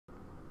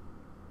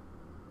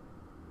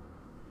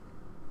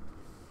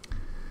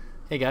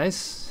Hey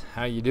guys,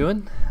 how you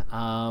doing?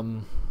 All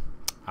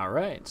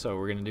right, so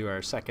we're going to do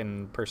our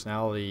second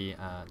personality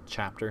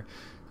chapter.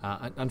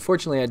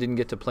 Unfortunately, I didn't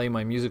get to play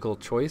my musical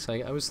choice.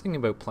 I was thinking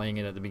about playing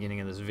it at the beginning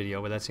of this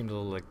video, but that seemed a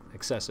little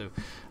excessive.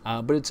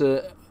 But it's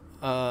a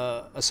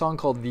song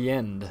called "The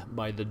End"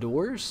 by The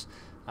Doors.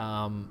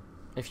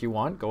 If you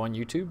want, go on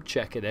YouTube,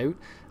 check it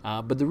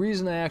out. But the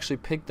reason I actually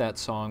picked that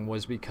song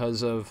was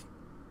because of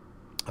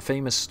a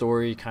famous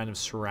story kind of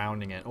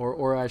surrounding it,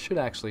 or I should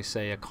actually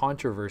say a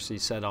controversy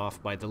set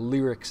off by the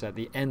lyrics at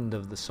the end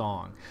of the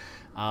song.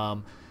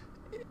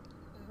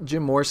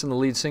 Jim Morrison, the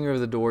lead singer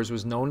of The Doors,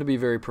 was known to be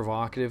very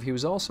provocative. He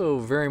was also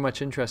very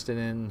much interested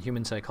in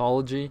human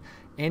psychology,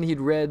 and he'd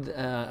read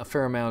a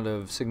fair amount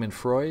of Sigmund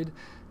Freud.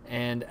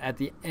 And at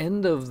the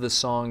end of the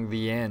song,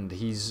 "The End,"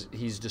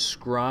 he's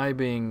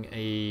describing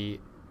a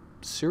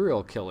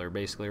serial killer,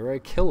 basically, or a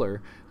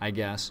killer, I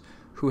guess,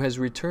 who has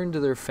returned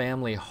to their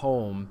family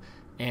home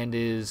and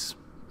is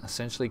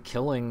essentially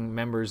killing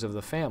members of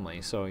the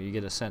family. So you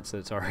get a sense that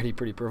it's already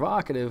pretty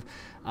provocative.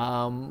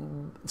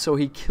 So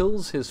he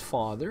kills his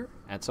father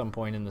at some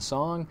point in the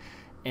song,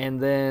 and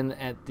then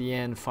at the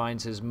end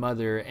finds his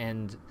mother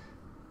and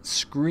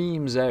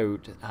screams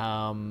out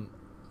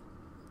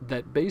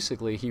that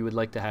basically he would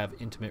like to have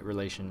intimate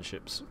relations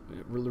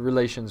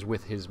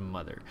with his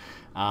mother.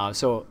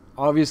 So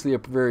obviously a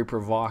very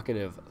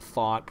provocative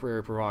thought,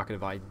 very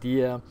provocative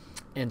idea,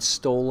 and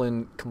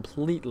stolen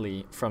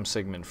completely from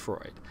Sigmund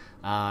Freud.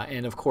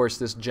 And of course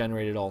this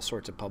generated all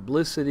sorts of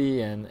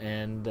publicity,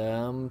 and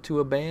to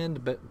a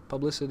band, but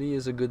publicity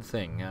is a good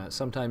thing.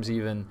 Sometimes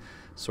even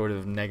sort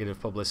of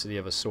negative publicity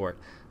of a sort.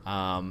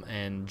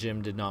 And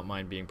Jim did not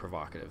mind being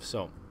provocative.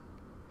 So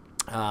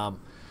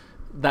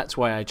that's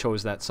why I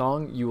chose that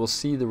song. You will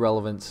see the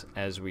relevance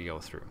as we go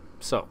through.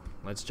 So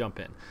let's jump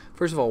in.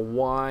 First of all,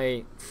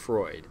 why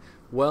Freud?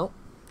 Well,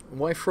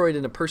 why Freud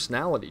in a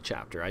personality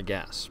chapter, I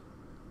guess.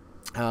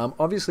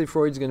 Obviously,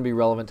 Freud's going to be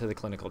relevant to the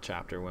clinical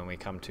chapter when we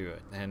come to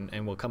it,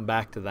 and we'll come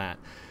back to that.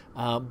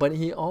 But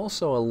he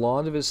also, a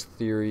lot of his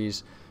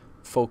theories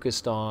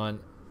focused on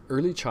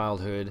early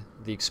childhood,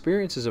 the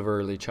experiences of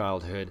early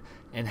childhood,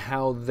 and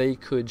how they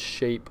could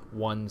shape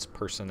one's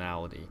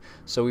personality.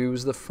 So he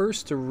was the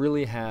first to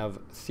really have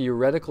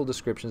theoretical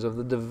descriptions of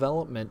the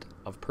development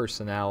of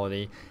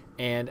personality,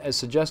 and as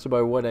suggested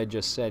by what I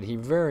just said, he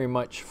very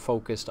much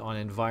focused on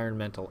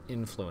environmental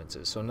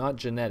influences. So not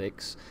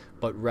genetics,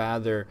 but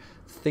rather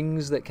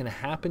things that can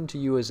happen to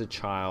you as a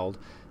child,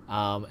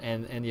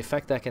 and the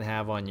effect that can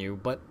have on you,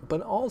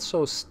 but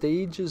also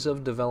stages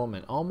of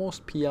development,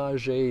 almost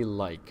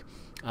Piaget-like.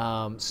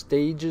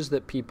 Stages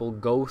that people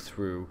go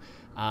through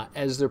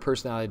as their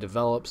personality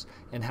develops,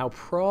 and how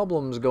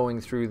problems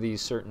going through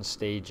these certain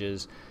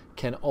stages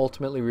can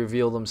ultimately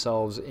reveal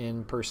themselves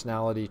in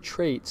personality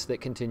traits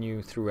that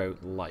continue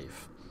throughout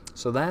life.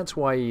 So that's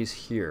why he's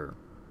here.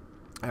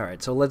 All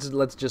right, so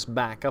let's just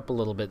back up a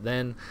little bit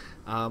then.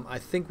 I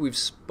think we've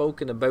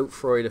spoken about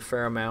Freud a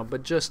fair amount,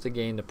 but just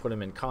again to put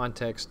him in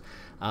context,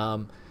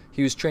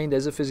 he was trained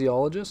as a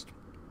physiologist.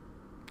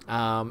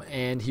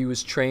 And he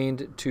was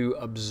trained to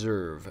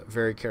observe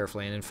very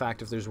carefully. And in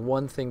fact, if there's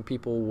one thing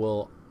people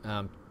will,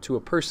 to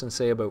a person,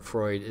 say about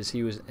Freud, is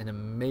he was an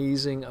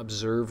amazing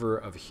observer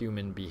of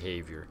human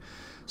behavior.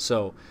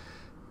 So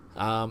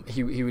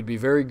he would be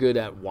very good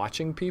at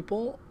watching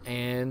people,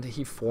 and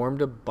he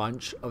formed a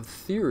bunch of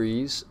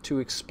theories to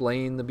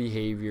explain the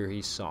behavior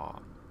he saw.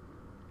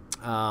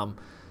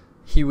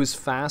 He was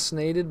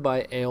fascinated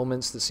by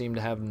ailments that seemed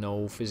to have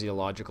no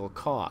physiological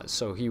cause.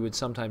 So he would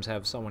sometimes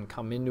have someone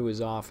come into his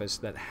office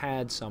that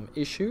had some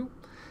issue.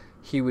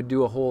 He would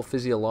do a whole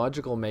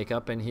physiological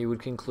makeup, and he would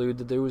conclude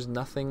that there was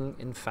nothing,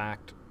 in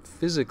fact,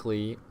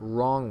 physically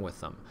wrong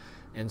with them.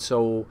 And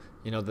so,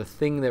 you know, the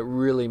thing that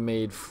really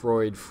made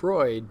Freud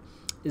Freud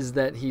is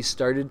that he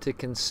started to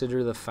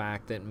consider the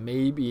fact that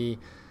maybe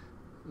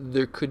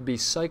there could be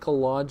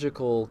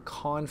psychological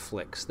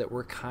conflicts that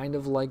were kind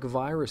of like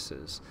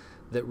viruses,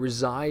 that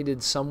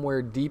resided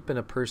somewhere deep in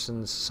a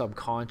person's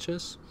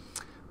subconscious,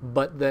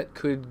 but that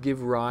could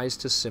give rise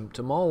to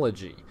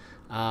symptomology,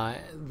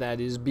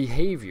 that is,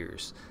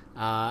 behaviors.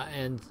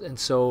 And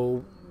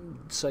so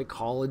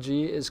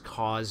psychology is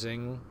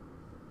causing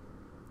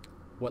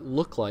what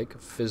look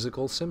like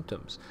physical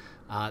symptoms.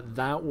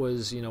 That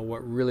was, you know,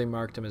 what really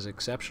marked him as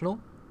exceptional,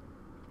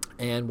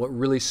 and what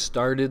really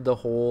started the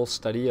whole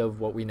study of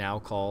what we now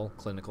call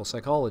clinical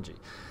psychology.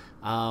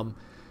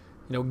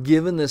 You know,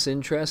 given this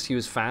interest, he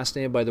was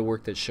fascinated by the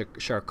work that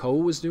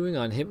Charcot was doing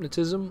on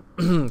hypnotism.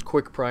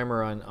 Quick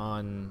primer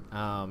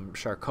on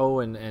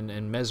Charcot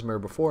and Mesmer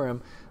before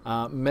him.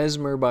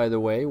 Mesmer, by the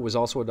way, was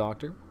also a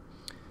doctor.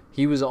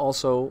 He was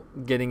also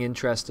getting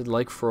interested,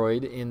 like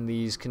Freud, in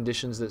these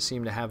conditions that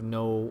seem to have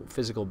no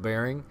physical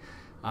bearing.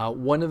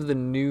 One of the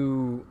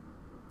new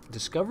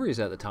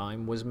discoveries at the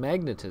time was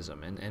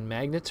magnetism, and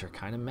magnets are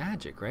kind of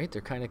magic, right?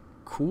 They're kind of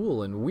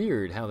cool and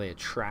weird how they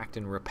attract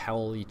and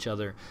repel each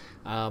other,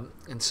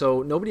 and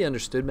so nobody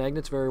understood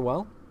magnets very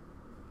well.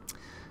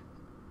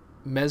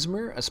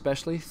 Mesmer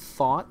especially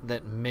thought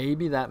that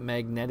maybe that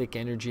magnetic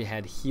energy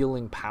had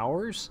healing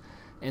powers,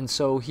 And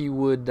so he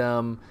would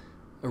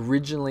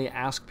originally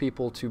ask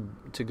people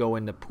to go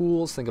into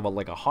pools, think of it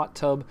like a hot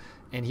tub,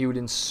 and he would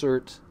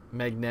insert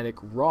magnetic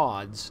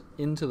rods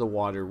into the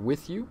water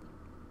with you.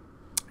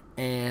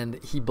 And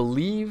he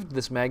believed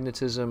this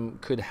magnetism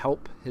could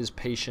help his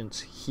patients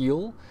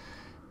heal.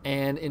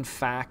 And in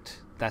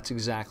fact, that's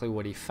exactly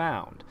what he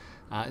found.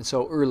 And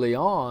so early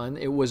on,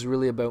 it was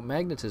really about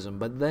magnetism.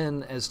 But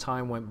then as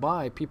time went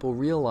by, people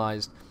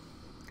realized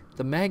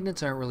the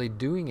magnets aren't really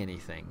doing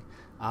anything.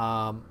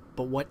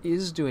 But what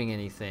is doing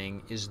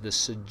anything is the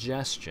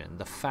suggestion,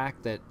 the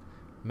fact that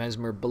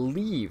Mesmer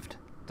believed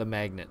the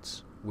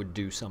magnets would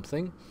do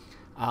something,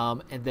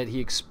 and that he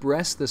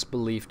expressed this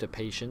belief to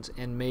patients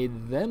and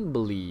made them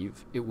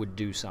believe it would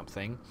do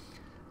something.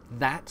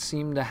 That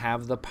seemed to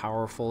have the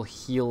powerful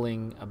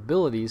healing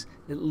abilities,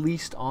 at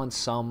least on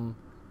some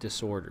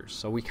disorders.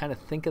 So we kind of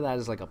think of that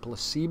as like a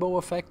placebo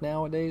effect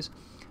nowadays,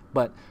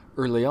 but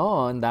early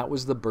on, that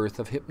was the birth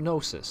of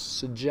hypnosis,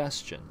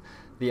 suggestion.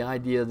 The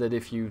idea that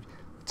if you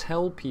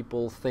tell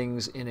people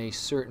things in a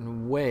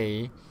certain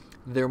way,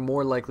 they're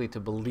more likely to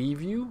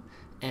believe you,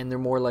 and they're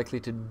more likely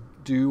to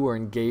do or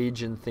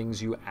engage in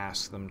things you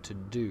ask them to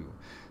do.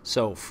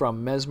 So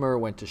from Mesmer, it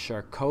went to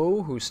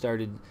Charcot, who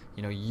started,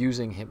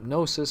 using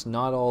hypnosis,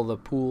 not all the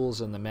pools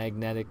and the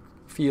magnetic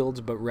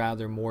fields, but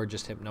rather more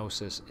just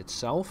hypnosis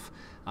itself,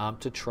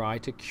 to try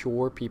to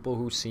cure people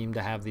who seem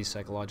to have these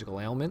psychological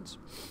ailments.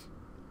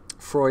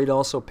 Freud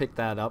also picked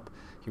that up.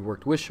 He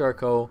worked with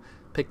Charcot,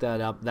 picked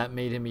that up. That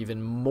made him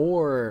even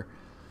more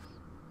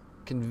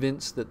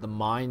convinced that the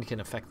mind can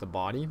affect the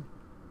body.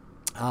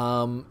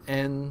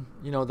 And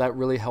that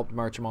really helped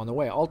march him on the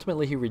way.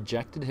 Ultimately, he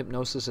rejected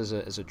hypnosis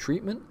as a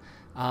treatment,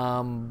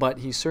 but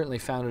he certainly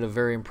found it a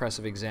very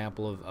impressive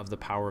example of the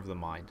power of the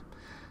mind.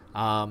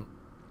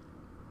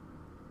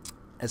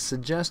 As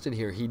suggested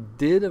here, he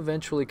did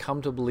eventually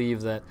come to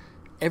believe that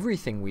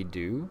everything we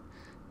do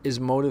is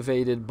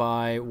motivated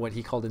by what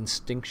he called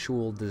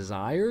instinctual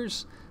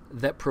desires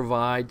that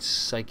provide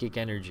psychic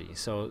energy.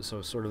 So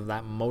sort of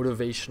that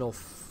motivational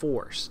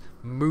force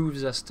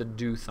moves us to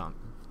do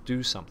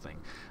something.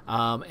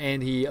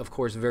 And he, of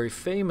course, very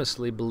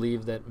famously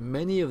believed that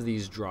many of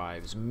these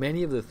drives,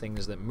 many of the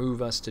things that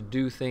move us to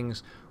do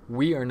things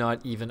we are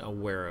not even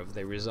aware of.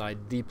 They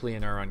reside deeply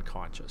in our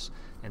unconscious,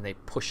 and they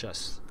push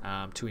us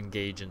to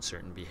engage in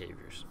certain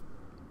behaviors.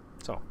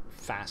 So,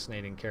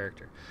 fascinating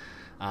character.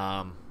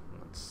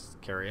 Let's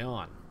carry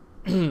on.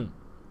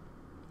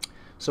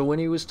 So when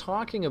he was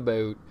talking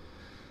about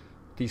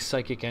these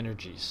psychic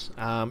energies,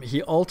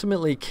 he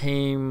ultimately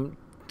came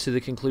to the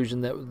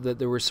conclusion that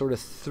there were sort of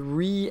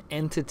three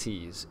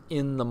entities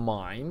in the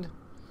mind,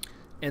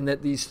 and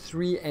that these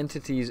three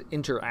entities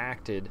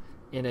interacted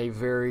in a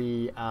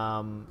very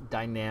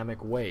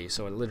dynamic way.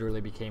 So it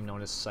literally became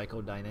known as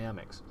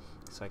psychodynamics,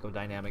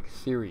 psychodynamic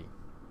theory.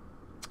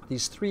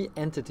 These three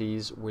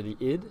entities were the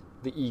id,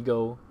 the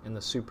ego, and the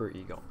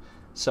superego.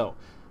 So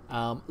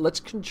let's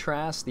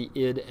contrast the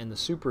id and the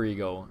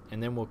superego,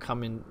 and then we'll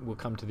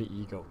come to the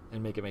ego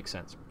and make it make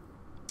sense.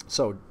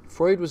 So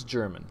Freud was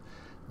German.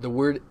 The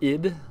word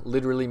id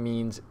literally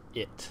means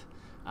it.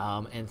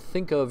 And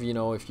think of,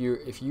 if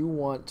you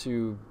want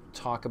to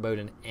talk about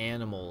an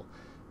animal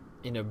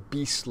in a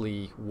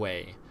beastly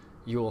way,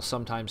 you will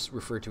sometimes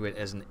refer to it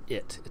as an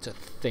it. It's a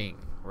thing,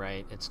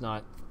 right? It's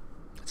not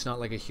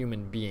like a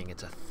human being.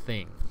 It's a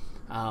thing.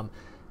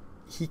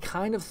 He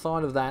kind of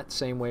thought of that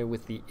same way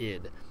with the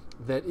id,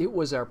 that it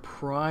was our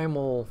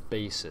primal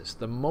basis,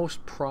 the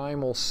most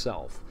primal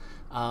self,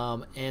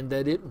 and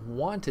that it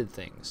wanted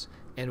things.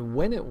 And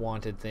when it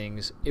wanted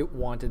things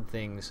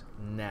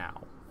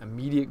now,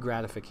 immediate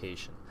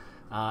gratification.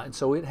 And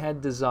so it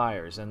had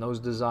desires, and those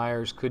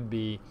desires could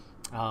be,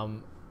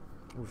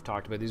 we've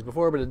talked about these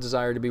before, but a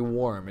desire to be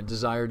warm, a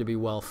desire to be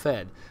well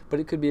fed.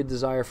 But it could be a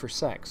desire for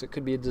sex. It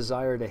could be a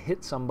desire to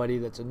hit somebody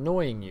that's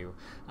annoying you.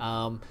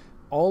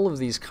 All of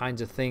these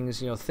kinds of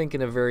things, think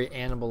in a very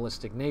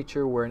animalistic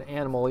nature, where an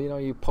animal,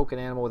 you poke an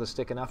animal with a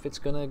stick enough, it's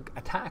going to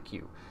attack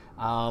you.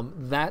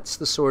 That's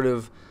the sort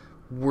of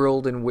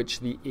world in which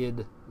the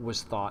id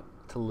was thought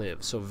to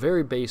live. So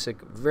very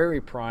basic,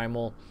 very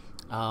primal,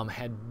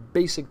 had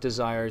basic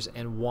desires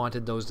and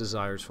wanted those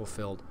desires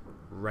fulfilled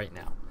right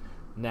now.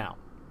 Now,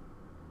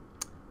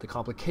 the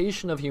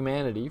complication of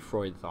humanity,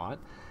 Freud thought,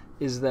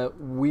 is that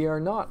we are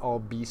not all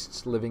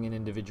beasts living in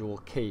individual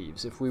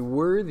caves. If we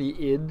were, the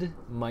id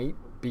might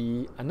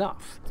be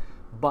enough.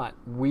 But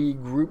we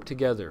group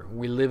together,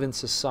 we live in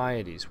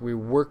societies, we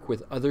work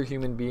with other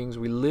human beings,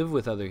 we live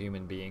with other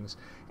human beings,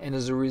 and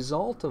as a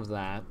result of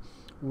that,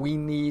 we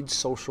need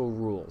social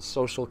rules,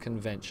 social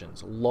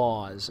conventions,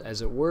 laws,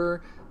 as it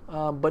were,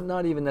 but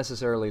not even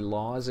necessarily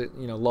laws.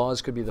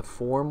 Laws could be the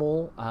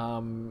formal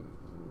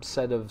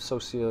set of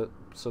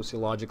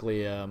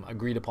sociologically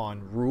agreed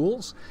upon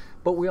rules,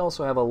 but we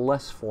also have a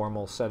less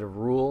formal set of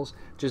rules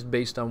just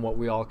based on what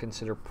we all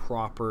consider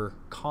proper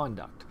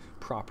conduct,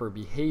 proper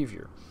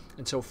behavior.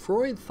 And so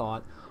Freud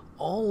thought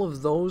all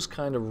of those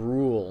kind of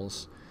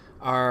rules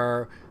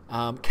are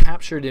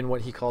captured in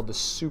what he called the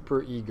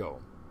superego.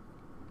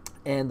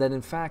 And that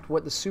in fact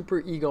what the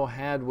superego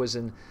had was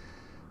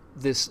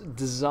this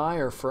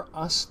desire for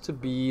us to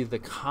be the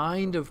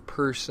kind of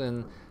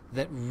person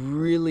that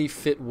really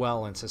fit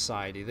well in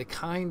society, the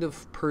kind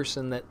of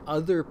person that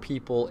other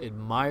people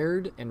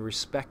admired and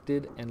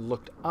respected and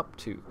looked up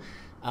to.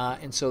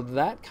 And so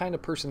that kind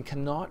of person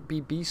cannot be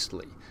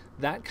beastly.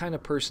 That kind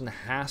of person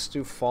has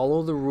to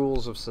follow the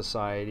rules of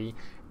society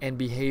and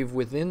behave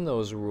within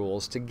those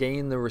rules to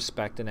gain the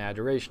respect and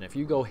adoration. If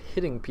you go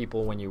hitting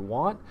people when you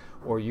want,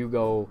 or you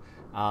go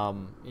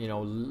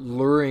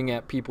luring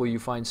at people you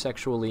find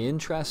sexually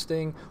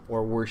interesting,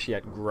 or worse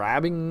yet,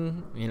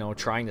 grabbing,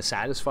 trying to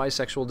satisfy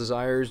sexual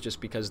desires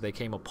just because they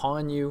came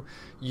upon you,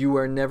 you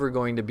are never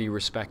going to be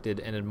respected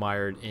and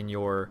admired in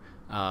your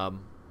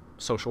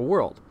social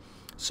world.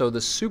 So the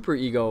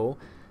superego,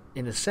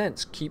 in a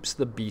sense, keeps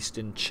the beast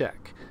in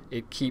check.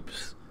 It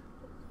keeps,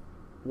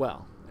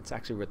 well, it's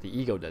actually what the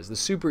ego does. The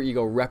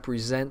superego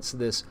represents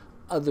this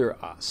other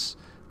us,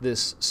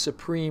 this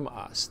supreme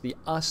us, the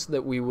us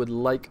that we would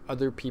like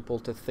other people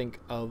to think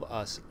of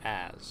us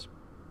as.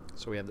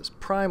 So we have this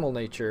primal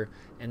nature,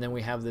 and then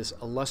we have this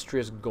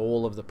illustrious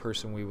goal of the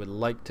person we would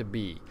like to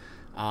be.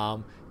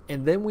 And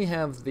then we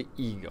have the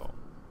ego.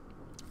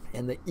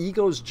 And the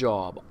ego's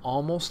job,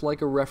 almost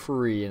like a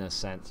referee in a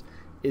sense,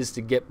 is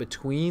to get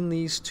between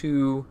these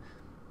two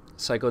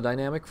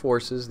psychodynamic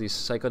forces, these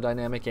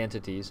psychodynamic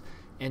entities,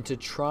 and to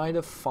try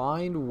to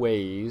find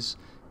ways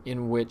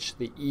in which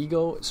the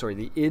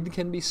id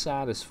can be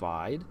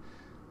satisfied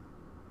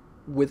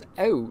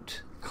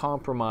without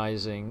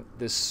compromising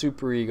this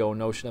superego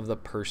notion of the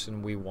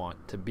person we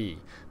want to be.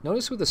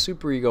 Notice with the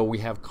superego we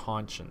have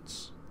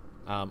conscience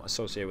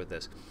associated with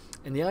this.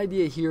 And the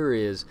idea here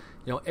is,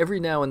 every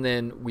now and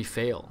then we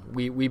fail.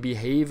 We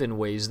behave in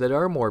ways that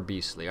are more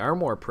beastly, are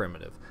more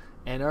primitive,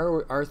 and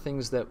are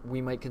things that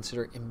we might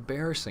consider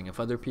embarrassing if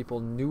other people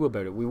knew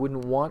about it. We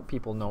wouldn't want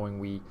people knowing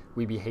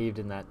we behaved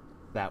in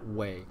that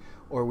way.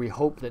 Or we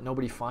hope that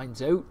nobody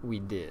finds out we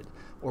did.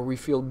 Or we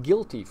feel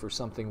guilty for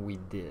something we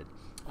did.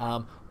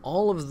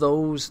 All of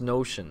those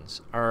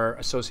notions are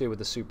associated with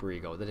the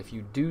superego, that if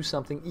you do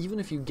something, even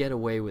if you get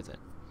away with it,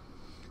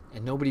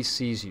 and nobody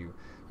sees you,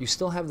 you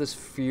still have this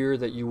fear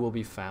that you will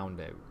be found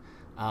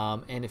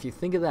out. And if you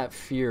think of that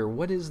fear,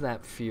 what is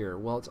that fear?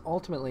 Well, it's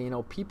ultimately,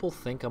 people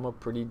think I'm a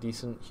pretty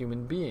decent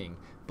human being,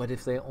 but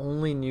if they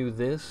only knew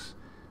this,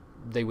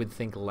 they would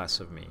think less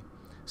of me.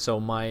 So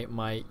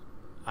my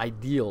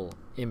ideal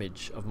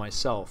image of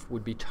myself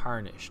would be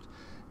tarnished.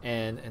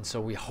 And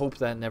so we hope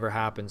that never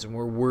happens, and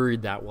we're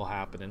worried that will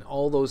happen. And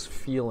all those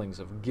feelings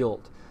of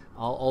guilt,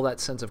 all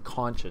that sense of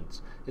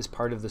conscience is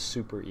part of the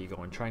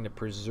superego and trying to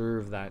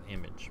preserve that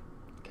image.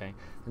 Okay?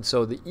 And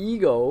so the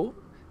ego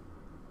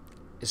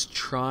is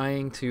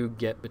trying to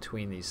get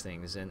between these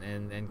things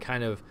and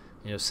kind of,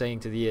 saying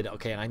to the id,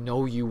 okay, I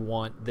know you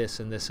want this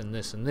and this and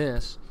this and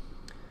this,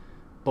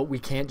 but we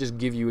can't just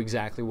give you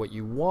exactly what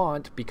you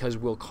want because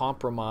we'll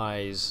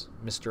compromise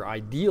Mr.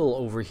 Ideal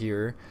over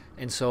here.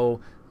 And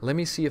so let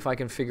me see if I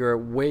can figure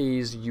out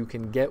ways you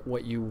can get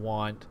what you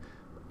want,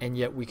 and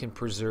yet we can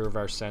preserve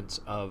our sense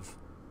of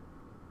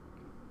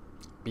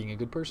being a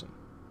good person.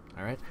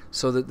 All right?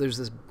 So that there's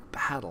this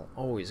battle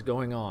always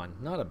going on.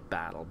 Not a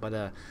battle, but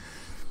a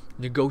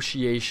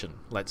negotiation,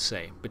 let's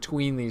say,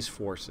 between these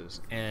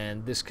forces.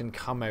 And this can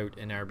come out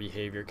in our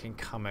behavior, can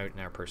come out in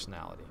our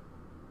personality.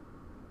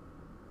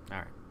 All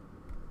right.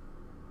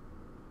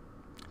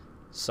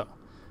 So,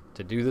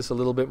 to do this a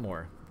little bit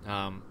more,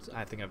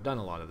 I think I've done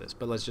a lot of this,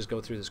 but let's just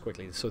go through this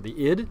quickly. So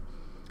the id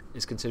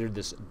is considered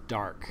this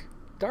dark.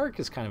 Dark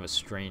is kind of a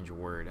strange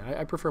word.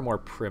 I prefer more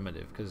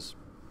primitive because,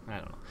 I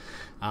don't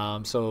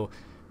know. So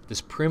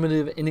this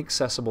primitive,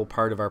 inaccessible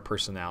part of our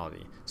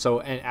personality. So,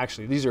 and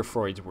actually, these are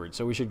Freud's words,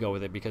 so we should go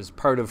with it because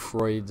part of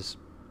Freud's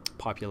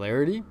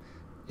popularity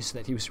is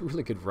that he was a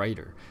really good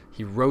writer.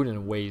 He wrote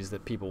in ways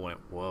that people went,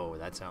 whoa,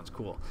 that sounds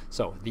cool.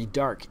 So, the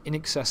dark,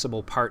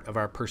 inaccessible part of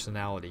our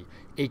personality,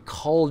 a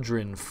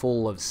cauldron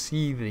full of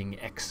seething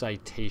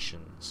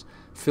excitations,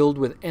 filled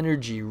with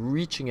energy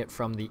reaching it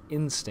from the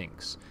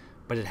instincts,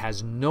 but it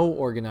has no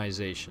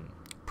organization,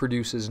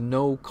 produces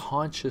no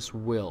conscious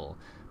will,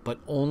 but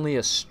only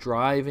a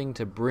striving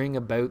to bring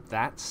about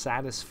that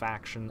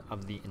satisfaction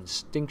of the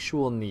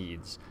instinctual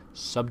needs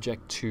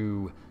subject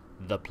to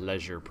the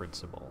pleasure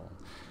principle.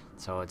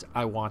 So it's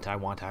I want.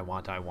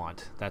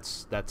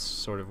 That's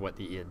sort of what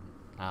the id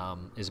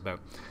is about.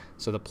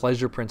 So the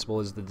pleasure principle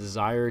is the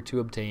desire to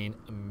obtain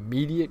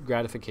immediate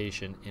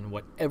gratification in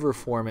whatever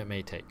form it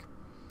may take.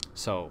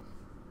 So,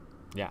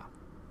 yeah.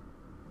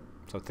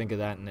 So think of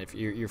that, and if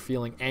you're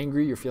feeling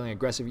angry, you're feeling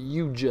aggressive,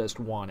 you just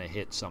want to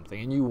hit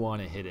something, and you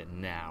want to hit it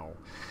now.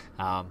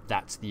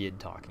 That's the id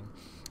talking.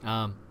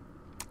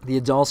 The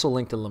id's also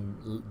linked to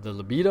the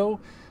libido,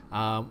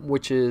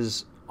 which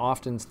is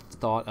often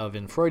thought of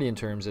in Freudian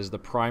terms as the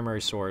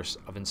primary source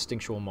of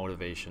instinctual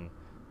motivation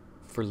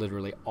for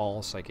literally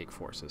all psychic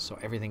forces. So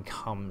everything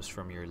comes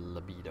from your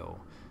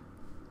libido.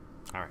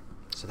 All right,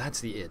 so that's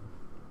the id.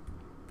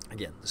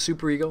 Again, the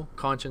superego,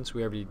 conscience,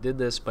 we already did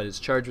this, but it's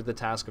charged with the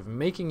task of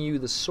making you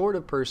the sort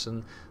of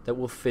person that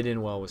will fit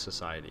in well with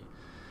society,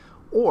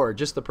 or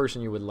just the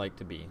person you would like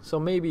to be. So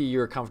maybe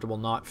you're comfortable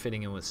not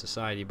fitting in with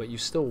society, but you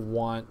still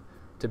want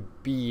to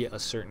be a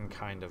certain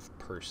kind of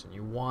person.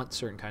 You want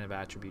certain kind of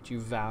attributes. You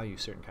value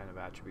certain kind of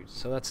attributes.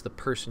 So that's the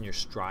person you're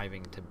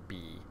striving to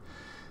be.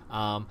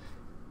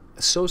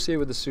 Associated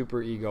with the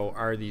superego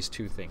are these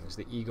two things: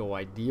 the ego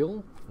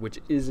ideal, which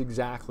is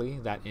exactly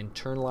that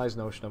internalized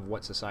notion of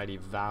what society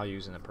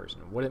values in a person,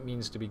 what it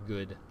means to be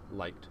good,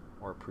 liked,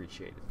 or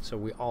appreciated. So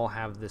we all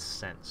have this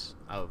sense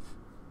of,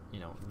 you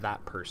know,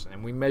 that person,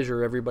 and we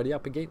measure everybody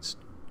up against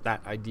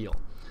that ideal.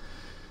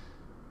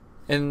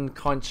 And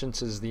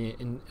conscience is the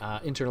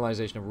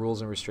internalization of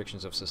rules and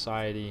restrictions of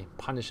society,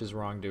 punishes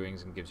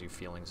wrongdoings, and gives you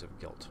feelings of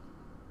guilt.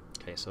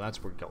 Okay, so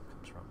that's where guilt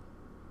comes from.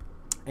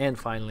 And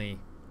finally,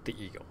 the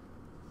ego.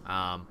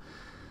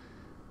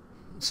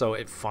 So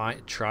it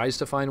tries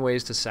to find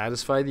ways to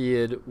satisfy the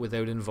id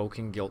without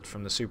invoking guilt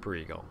from the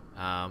superego.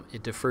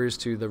 It defers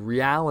to the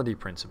reality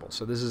principle.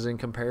 So this is in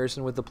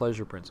comparison with the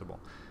pleasure principle.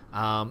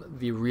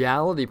 The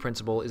reality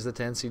principle is the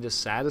tendency to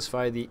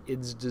satisfy the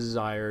id's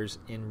desires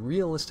in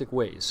realistic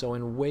ways. So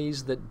in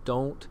ways that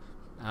don't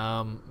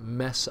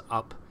mess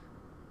up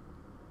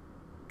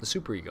the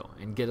superego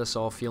and get us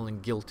all feeling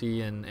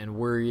guilty and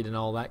worried and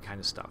all that kind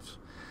of stuff.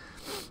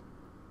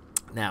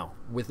 Now,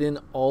 within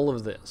all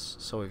of this,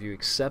 so if you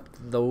accept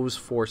those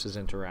forces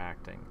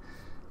interacting,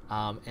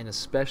 and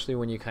especially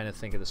when you kind of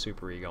think of the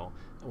superego,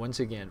 once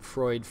again,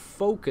 Freud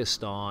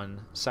focused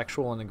on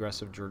sexual and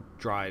aggressive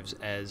drives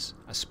as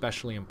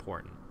especially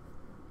important.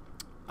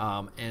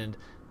 And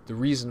the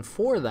reason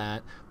for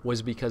that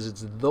was because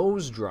it's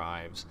those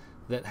drives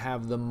that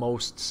have the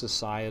most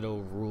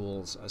societal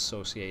rules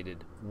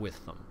associated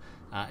with them.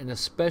 And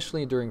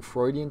especially during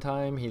Freudian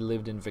time, he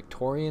lived in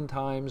Victorian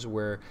times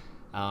where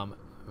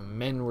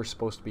men were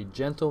supposed to be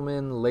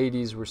gentlemen,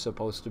 ladies were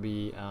supposed to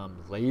be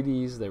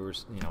ladies. They were,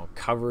 you know,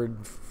 covered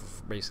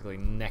basically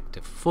neck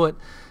to foot.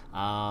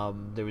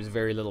 There was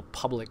very little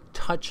public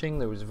touching.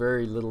 There was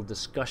very little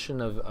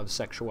discussion of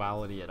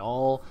sexuality at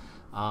all.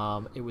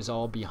 It was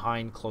all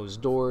behind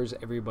closed doors.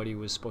 Everybody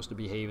was supposed to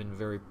behave in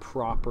very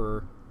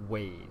proper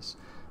ways.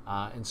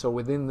 And so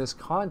within this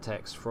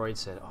context, Freud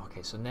said,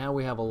 okay, so now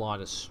we have a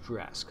lot of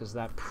stress because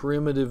that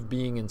primitive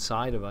being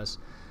inside of us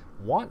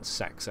wants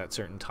sex at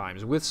certain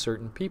times with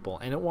certain people,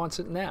 and it wants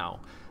it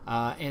now.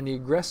 And the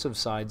aggressive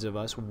sides of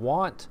us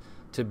want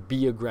to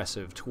be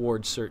aggressive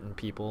towards certain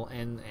people,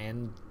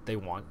 and they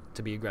want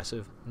to be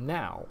aggressive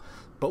now.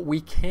 But we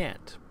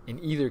can't,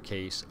 in either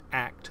case,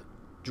 act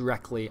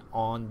directly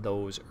on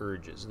those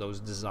urges,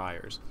 those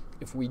desires.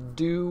 If we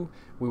do,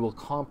 we will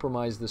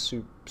compromise the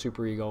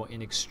superego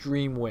in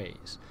extreme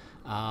ways.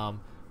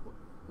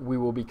 We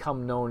will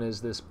become known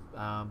as this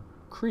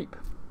creep.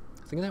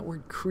 Think of that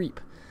word, creep.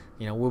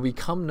 You know, will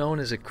become known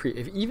as a creep.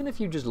 Even if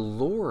you just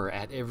lure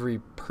at every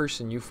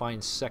person you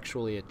find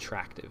sexually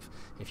attractive,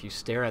 if you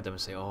stare at them and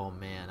say, oh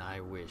man, I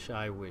wish,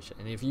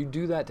 and if you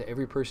do that to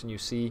every person you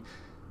see,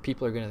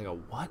 people are going to go,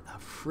 what a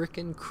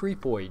frickin'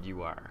 creepoid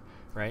you are,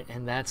 right?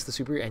 And that's the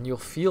super, and you'll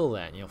feel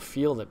that. And you'll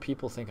feel that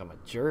people think I'm a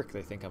jerk,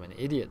 they think I'm an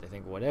idiot, they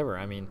think whatever.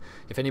 I mean,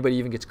 if anybody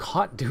even gets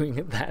caught doing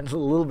that a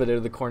little bit out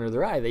of the corner of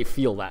their eye, they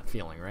feel that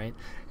feeling, right?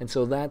 And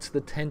so that's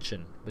the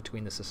tension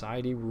between the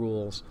society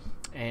rules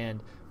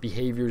and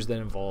behaviors that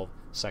involve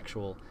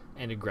sexual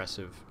and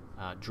aggressive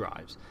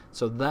drives.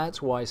 So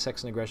that's why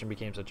sex and aggression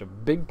became such a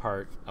big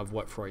part of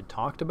what Freud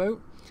talked about.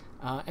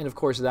 And of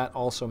course, that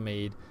also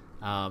made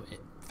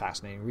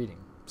fascinating reading.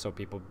 So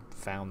people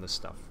found this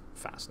stuff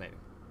fascinating.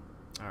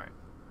 All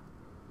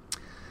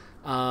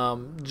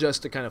right.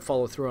 Just to kind of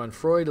follow through on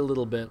Freud a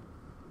little bit,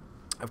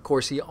 of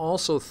course, he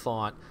also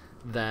thought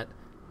that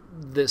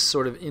this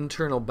sort of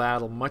internal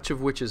battle, much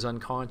of which is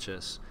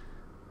unconscious,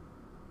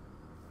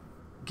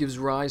 gives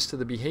rise to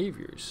the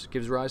behaviors,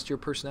 gives rise to your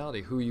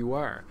personality, who you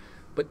are.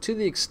 But to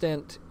the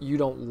extent you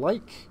don't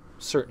like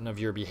certain of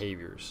your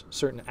behaviors,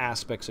 certain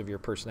aspects of your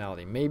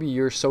personality, maybe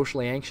you're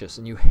socially anxious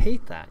and you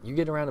hate that. You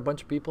get around a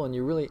bunch of people and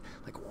you're really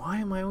like, why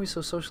am I always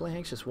so socially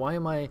anxious? Why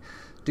am I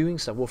doing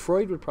stuff? Well,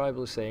 Freud would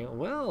probably say,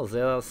 well,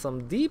 there are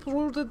some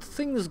deep-rooted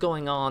things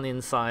going on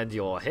inside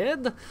your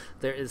head.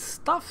 There is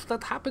stuff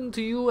that happened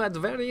to you at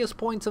various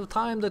points of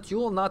time that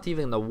you're not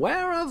even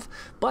aware of,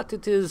 but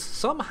it is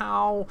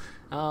somehow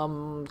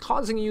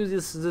causing you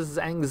this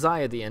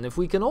anxiety. And if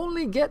we can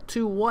only get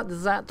to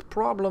what that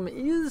problem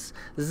is,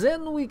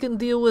 then we can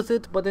deal with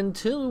it. But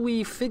until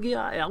we figure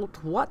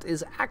out what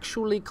is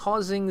actually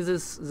causing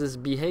this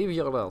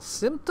behavioral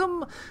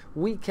symptom,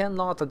 we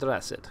cannot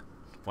address it.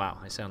 Wow,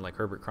 I sound like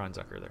Herbert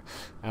Kronzucker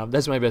there.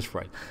 That's my best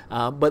Freud.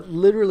 But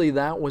literally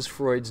that was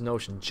Freud's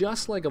notion.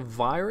 Just like a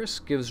virus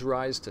gives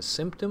rise to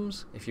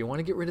symptoms, if you want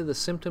to get rid of the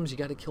symptoms, you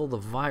got to kill the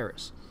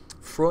virus.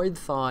 Freud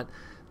thought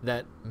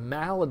that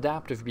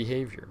maladaptive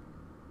behavior,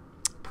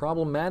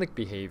 problematic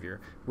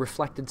behavior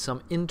reflected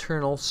some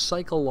internal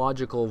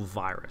psychological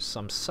virus,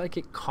 some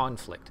psychic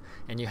conflict,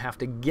 and you have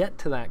to get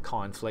to that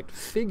conflict,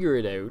 figure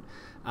it out,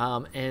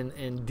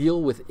 and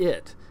deal with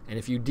it. And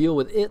if you deal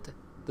with it,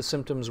 the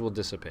symptoms will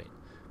dissipate.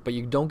 But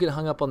you don't get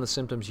hung up on the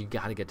symptoms, you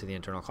got to get to the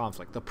internal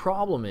conflict. The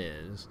problem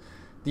is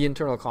the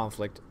internal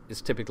conflict is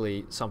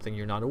typically something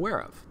you're not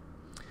aware of.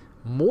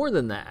 More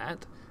than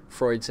that,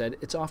 Freud said,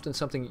 it's often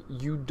something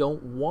you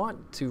don't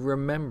want to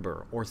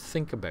remember or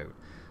think about.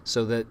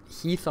 So that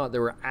he thought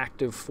there were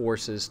active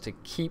forces to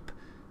keep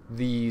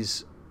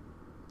these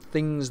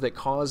things that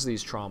cause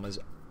these traumas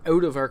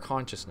out of our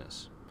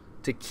consciousness,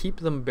 to keep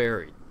them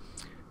buried.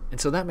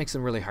 And so that makes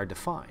them really hard to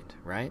find,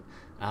 right?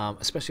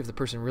 Especially if the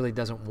person really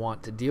doesn't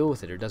want to deal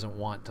with it or doesn't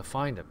want to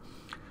find it.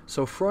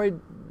 So Freud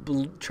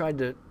tried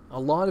to, a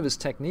lot of his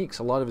techniques,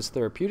 a lot of his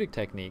therapeutic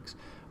techniques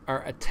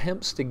are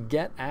attempts to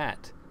get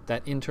at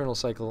that internal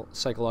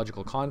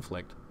psychological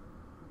conflict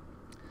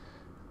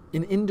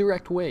in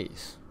indirect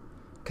ways.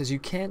 Because you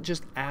can't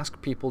just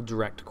ask people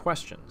direct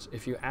questions.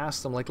 If you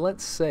ask them, like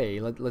let's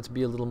say, let's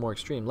be a little more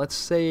extreme. Let's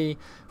say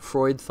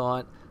Freud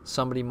thought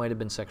somebody might have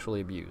been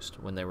sexually abused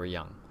when they were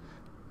young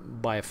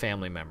by a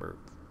family member,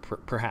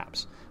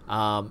 perhaps.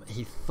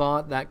 He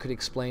thought that could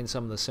explain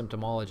some of the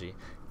symptomology.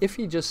 If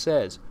he just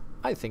says,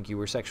 I think you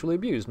were sexually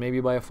abused, maybe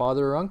by a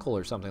father or uncle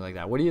or something like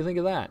that. What do you think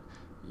of that?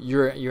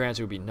 Your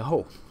answer would be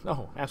no,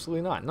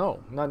 absolutely not. No,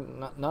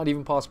 not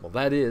even possible.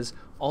 That is,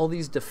 all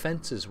these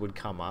defenses would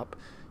come up.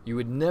 You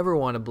would never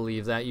want to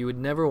believe that. You would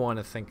never want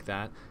to think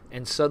that.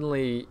 And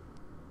suddenly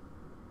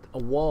a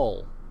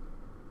wall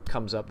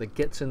comes up that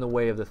gets in the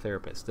way of the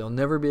therapist. They'll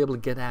never be able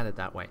to get at it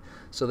that way.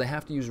 So they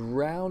have to use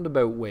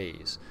roundabout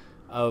ways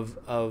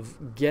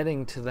of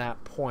getting to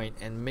that point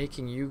and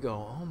making you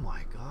go, oh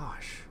my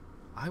gosh,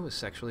 I was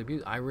sexually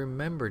abused. I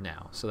remember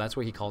now. So that's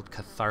what he called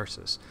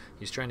catharsis.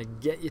 He's trying to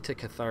get you to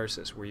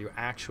catharsis, where you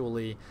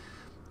actually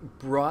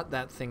brought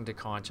that thing to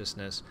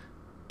consciousness,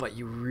 but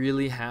you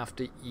really have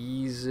to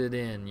ease it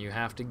in. You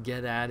have to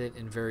get at it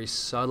in very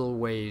subtle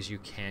ways. You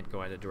can't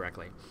go at it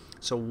directly.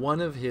 So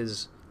one of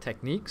his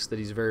techniques that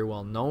he's very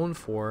well known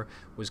for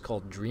was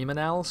called dream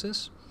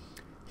analysis.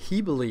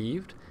 He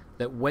believed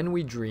that when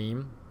we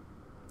dream,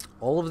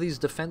 all of these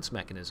defense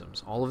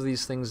mechanisms, all of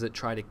these things that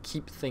try to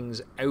keep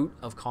things out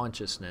of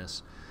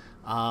consciousness,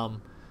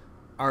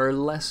 are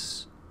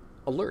less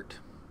alert.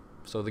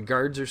 So the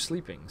guards are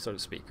sleeping, so to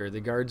speak, or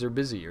the guards are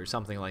busy or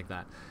something like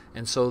that.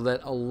 And so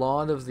that a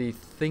lot of the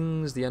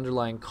things, the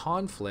underlying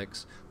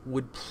conflicts,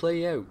 would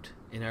play out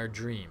in our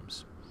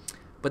dreams.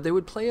 But they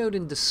would play out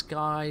in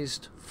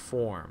disguised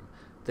form.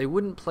 They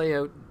wouldn't play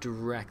out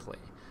directly.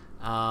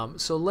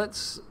 So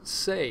let's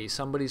say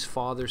somebody's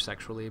father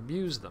sexually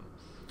abused them.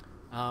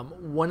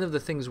 One of the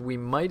things we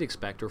might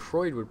expect, or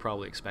Freud would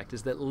probably expect,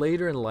 is that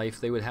later in life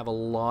they would have a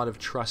lot of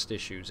trust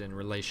issues in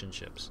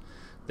relationships.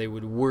 They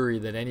would worry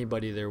that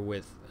anybody they're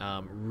with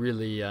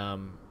really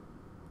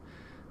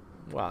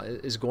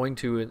is going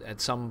to,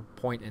 at some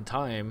point in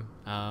time,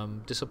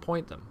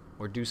 disappoint them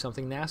or do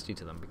something nasty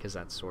to them, because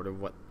that's sort of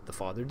what the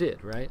father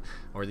did, right?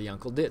 Or the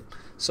uncle did.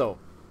 So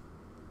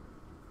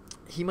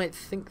he might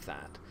think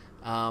that.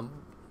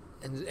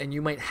 And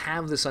you might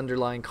have this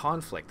underlying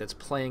conflict that's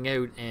playing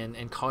out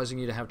and causing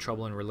you to have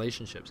trouble in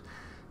relationships.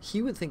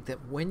 He would think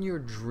that when you're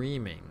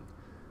dreaming,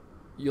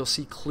 you'll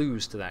see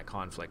clues to that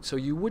conflict. So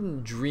you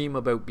wouldn't dream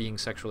about being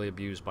sexually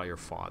abused by your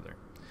father.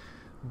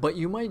 But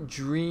you might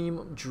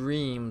dream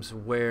dreams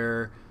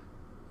where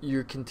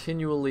you're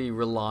continually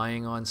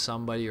relying on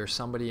somebody, or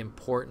somebody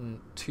important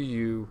to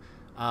you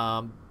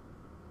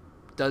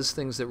does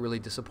things that really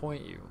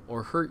disappoint you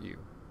or hurt you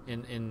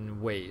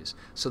in ways.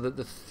 So that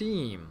the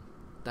theme,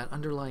 that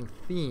underlying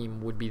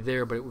theme, would be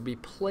there, but it would be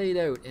played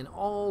out in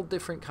all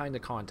different kind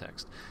of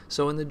context.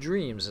 So in the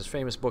dreams, his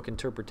famous book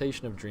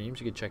Interpretation of Dreams,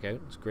 you could check out,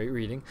 it's great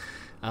reading,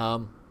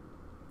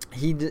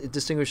 he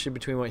distinguished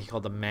between what he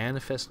called the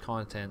manifest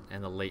content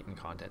and the latent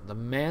content. The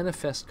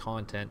manifest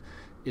content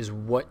is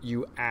what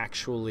you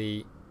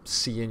actually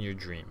see in your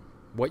dream,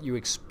 what you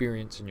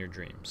experience in your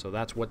dream. So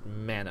that's what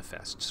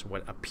manifests,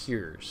 what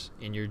appears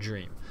in your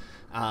dream.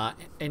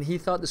 And he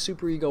thought the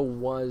superego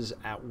was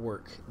at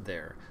work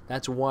there.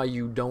 That's why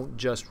you don't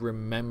just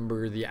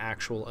remember the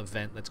actual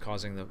event that's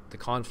causing the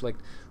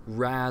conflict.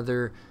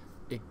 Rather,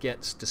 it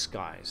gets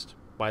disguised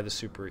by the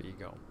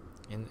superego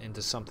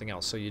into something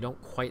else. So you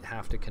don't quite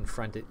have to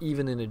confront it,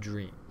 even in a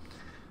dream.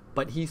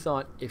 But he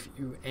thought if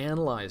you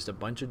analyzed a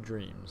bunch of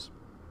dreams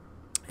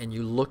and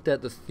you looked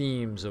at the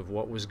themes of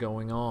what was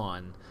going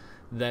on,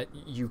 that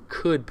you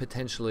could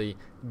potentially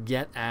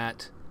get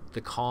at the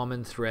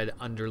common thread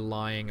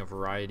underlying a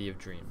variety of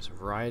dreams. A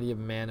variety of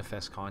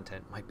manifest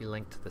content might be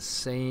linked to the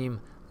same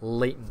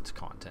latent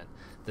content,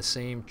 the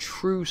same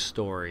true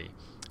story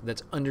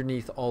that's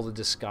underneath all the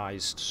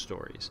disguised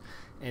stories.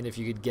 And if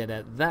you could get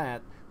at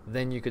that,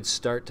 then you could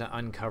start to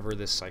uncover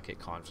this psychic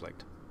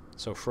conflict.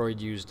 So Freud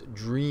used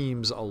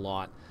dreams a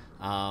lot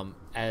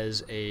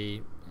as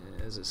a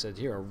as it said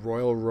here, a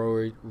royal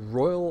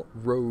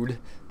road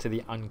to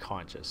the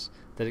unconscious,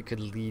 that it could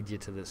lead you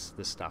to this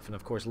stuff. And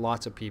of course,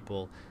 lots of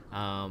people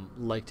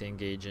like to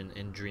engage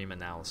in dream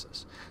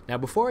analysis. Now,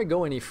 before I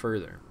go any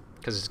further,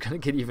 because it's going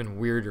to get even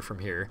weirder from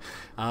here,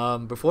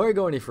 before I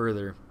go any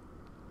further,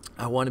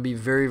 I want to be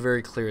very,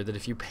 very clear that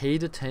if you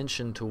paid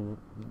attention to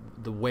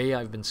the way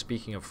I've been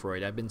speaking of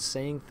Freud, I've been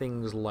saying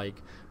things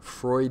like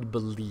Freud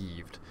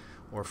believed,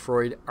 or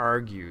Freud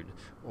argued,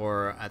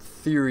 or a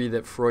theory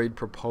that Freud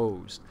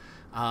proposed.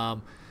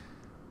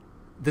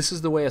 This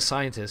is the way a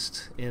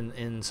scientist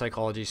in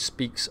psychology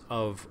speaks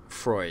of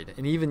Freud.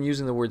 And even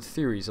using the word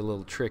theory is a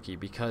little tricky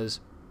because,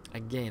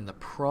 again, the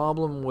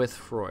problem with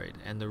Freud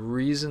and the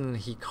reason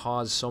he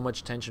caused so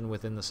much tension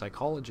within the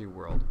psychology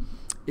world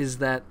is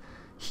that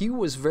he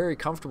was very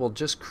comfortable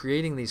just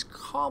creating these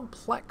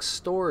complex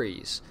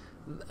stories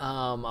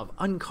of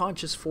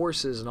unconscious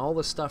forces and all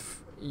the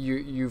stuff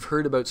you've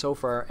heard about so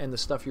far and the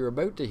stuff you're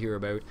about to hear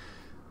about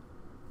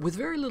with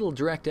very little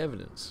direct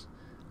evidence.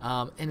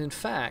 And in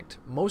fact,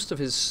 most of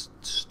his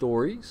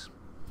stories,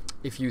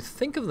 if you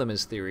think of them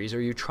as theories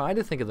or you try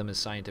to think of them as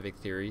scientific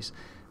theories,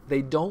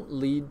 they don't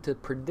lead to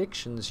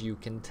predictions you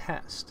can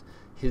test.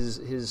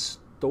 His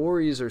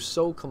stories are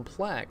so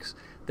complex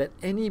that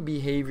any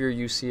behavior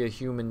you see a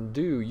human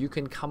do, you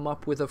can come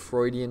up with a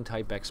Freudian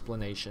type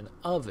explanation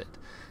of it,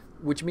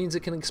 which means it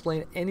can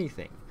explain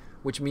anything,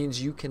 which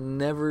means you can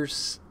never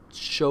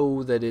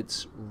show that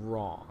it's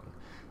wrong.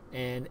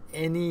 And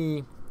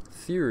any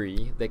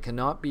theory that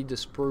cannot be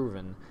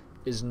disproven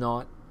is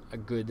not a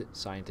good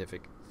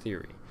scientific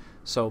theory.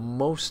 So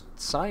most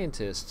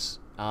scientists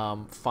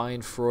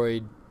find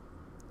Freud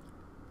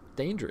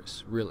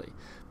dangerous, really,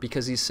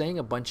 because he's saying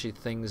a bunch of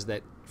things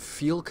that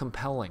feel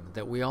compelling,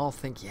 that we all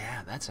think,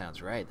 yeah, that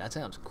sounds right, that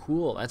sounds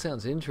cool, that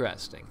sounds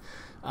interesting,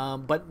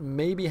 but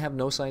maybe have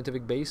no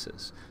scientific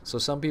basis. So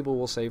some people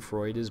will say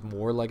Freud is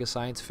more like a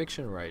science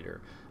fiction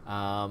writer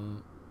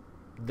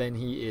than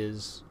he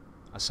is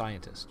a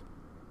scientist.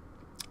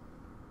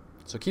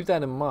 So keep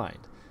that in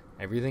mind.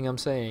 Everything I'm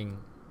saying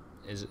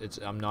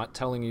I'm not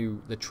telling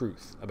you the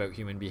truth about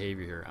human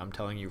behavior here. I'm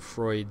telling you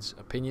Freud's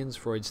opinions,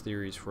 Freud's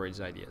theories, Freud's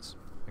ideas.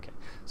 Okay,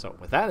 so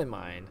with that in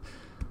mind,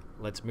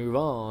 let's move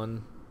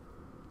on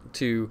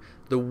to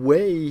the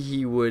way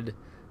he would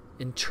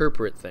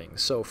interpret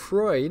things. So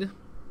Freud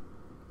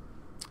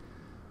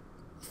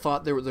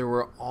thought there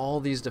were all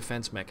these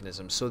defense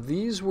mechanisms. So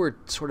these were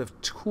sort of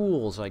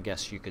tools, I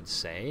guess you could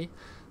say,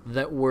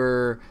 that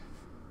were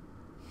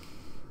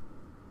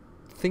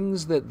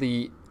things that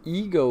the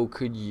ego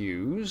could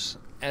use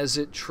as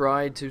it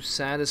tried to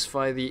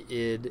satisfy the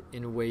id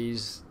in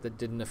ways that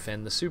didn't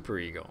offend the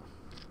superego.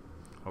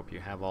 Hope you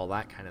have all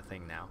that kind of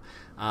thing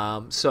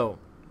now. So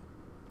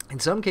in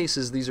some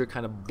cases, these are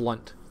kind of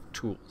blunt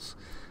tools.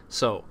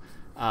 So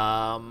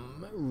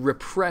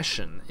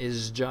repression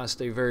is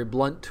just a very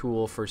blunt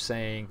tool for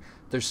saying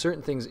there's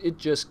certain things it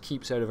just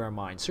keeps out of our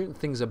mind, certain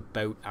things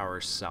about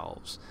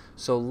ourselves.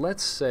 So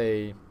let's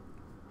say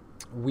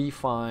we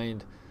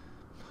find,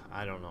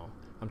 I don't know,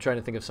 I'm trying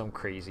to think of some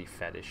crazy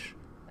fetish,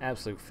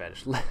 absolute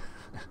fetish.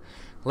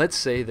 Let's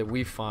say that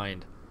we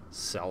find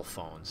cell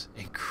phones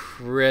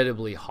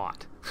incredibly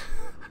hot.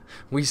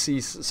 We see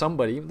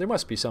somebody, there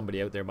must be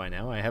somebody out there by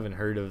now, I haven't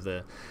heard of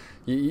the,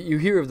 you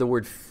hear of the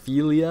word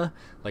philia,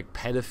 like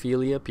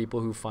pedophilia,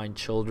 people who find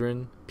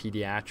children,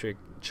 pediatric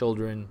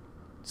children,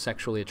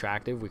 sexually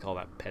attractive. We call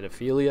that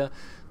pedophilia.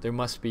 There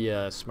must be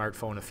a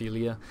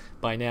smartphone-ophilia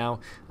by now.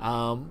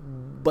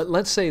 But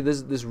let's say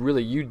this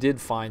really, you did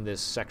find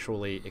this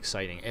sexually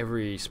exciting.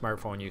 Every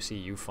smartphone you see,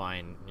 you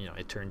find,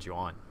 it turns you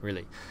on,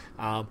 really.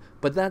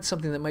 But that's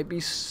something that might be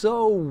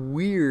so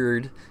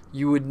weird,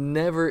 you would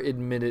never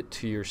admit it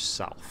to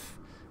yourself.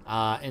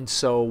 And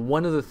so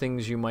one of the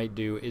things you might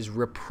do is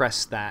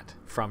repress that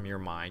from your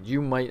mind.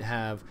 You might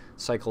have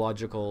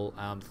psychological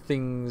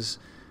things,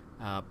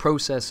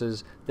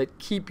 processes that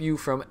keep you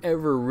from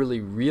ever really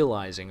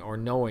realizing or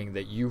knowing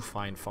that you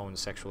find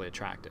phones sexually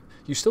attractive.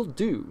 You still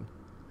do,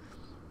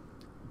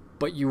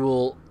 but you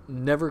will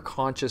never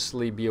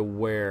consciously be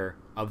aware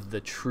of the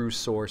true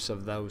source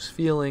of those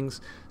feelings.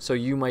 So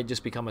you might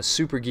just become a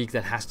super geek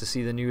that has to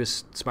see the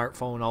newest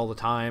smartphone all the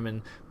time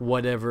and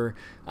whatever,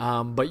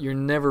 but you're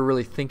never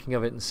really thinking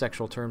of it in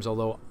sexual terms,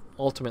 although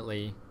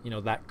ultimately,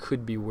 that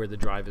could be where the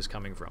drive is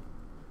coming from.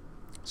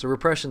 So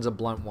repression's a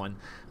blunt one.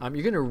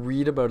 You're going to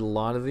read about a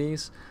lot of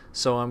these,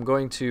 so I'm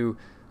going to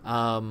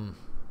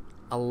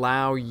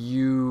allow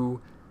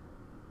you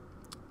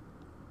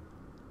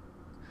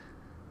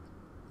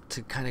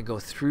to kind of go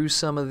through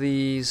some of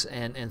these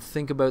and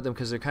think about them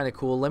because they're kind of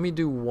cool. Let me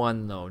do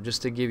one, though,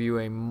 just to give you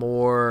a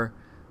more,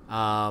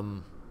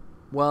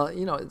 well,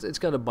 it's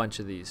got a bunch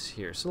of these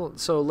here.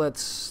 So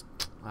let's,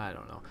 I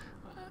don't know.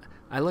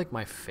 I like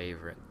my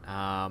favorite.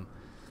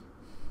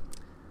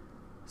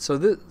 So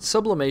the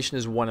sublimation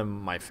is one of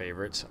my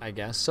favorites, I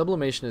guess.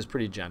 Sublimation is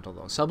pretty gentle,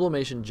 though.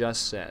 Sublimation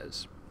just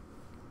says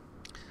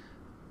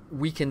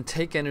we can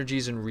take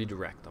energies and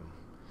redirect them.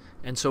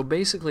 And so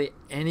basically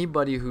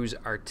anybody who's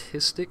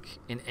artistic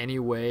in any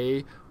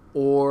way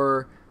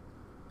or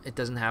It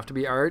doesn't have to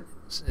be art.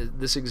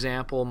 This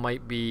example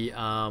might be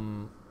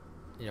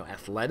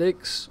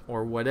athletics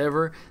or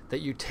whatever, that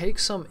you take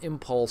some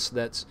impulse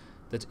that's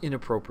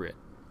inappropriate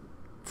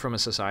from a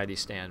society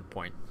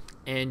standpoint,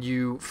 and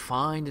you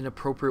find an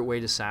appropriate way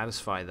to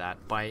satisfy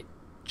that by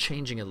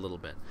changing it a little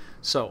bit.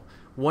 So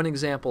one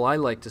example I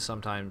like to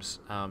sometimes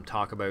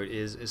talk about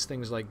is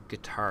things like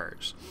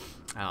guitars,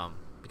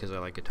 because I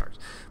like guitars.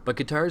 But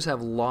guitars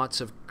have lots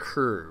of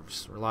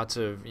curves, lots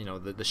of,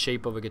 the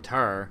shape of a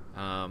guitar.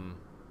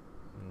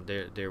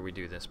 Dare we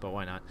do this, but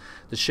why not?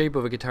 The shape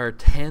of a guitar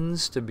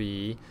tends to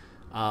be,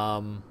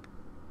 let me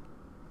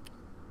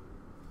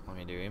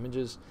do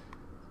images,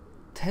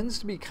 tends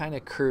to be kind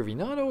of curvy.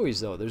 Not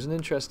always, though. There's an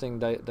interesting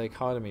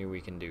dichotomy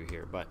we can do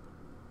here. But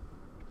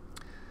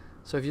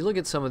so if you look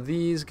at some of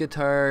these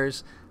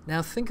guitars,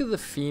 now think of the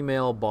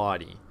female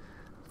body.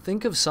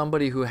 Think of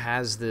somebody who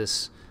has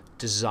this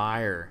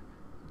desire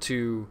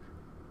to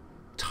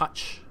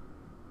touch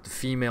the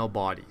female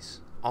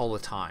bodies all the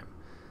time.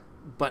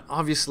 But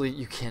obviously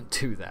you can't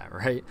do that,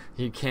 right?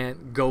 You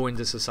can't go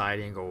into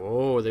society and go,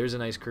 oh, there's a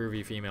nice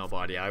curvy female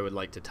body, I would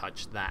like to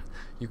touch that.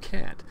 You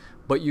can't.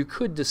 But you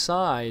could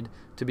decide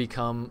to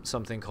become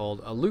something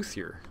called a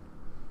luthier.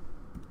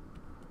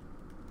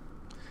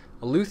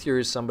 A luthier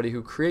is somebody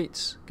who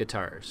creates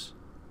guitars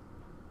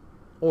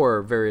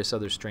or various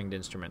other stringed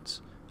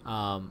instruments.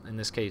 In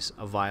this case,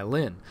 a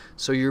violin.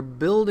 So you're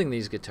building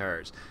these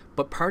guitars.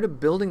 But part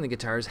of building the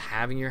guitar is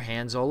having your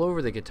hands all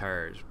over the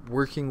guitars,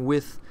 working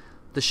with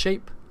the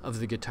shape of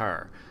the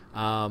guitar.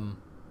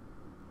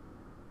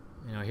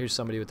 Here's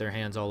somebody with their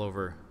hands all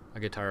over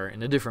a guitar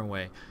in a different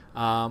way.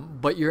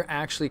 But you're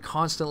actually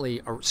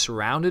constantly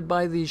surrounded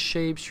by these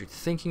shapes. You're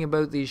thinking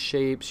about these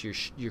shapes.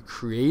 You're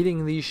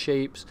creating these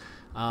shapes,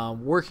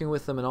 working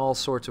with them in all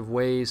sorts of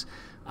ways.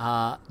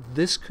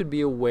 This could be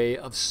a way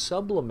of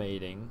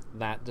sublimating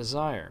that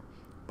desire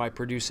by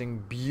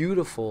producing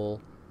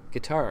beautiful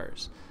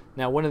guitars.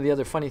 Now, one of the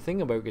other funny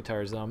thing about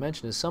guitars that I'll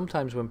mention is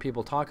sometimes when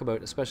people talk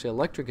about, especially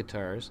electric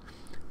guitars,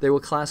 they will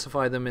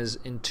classify them as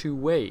in two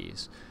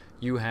ways.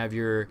 You have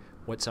your,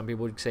 what some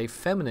people would say,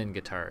 feminine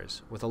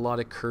guitars with a lot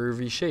of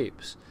curvy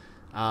shapes.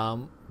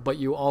 But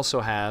you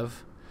also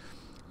have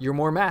your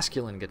more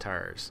masculine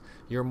guitars.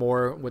 Your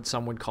more, what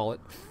some would call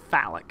it,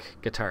 phallic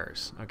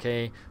guitars,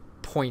 okay?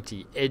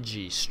 Pointy,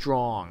 edgy,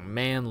 strong,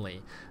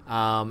 manly.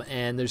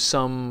 And there's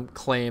some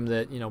claim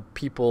that,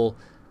 people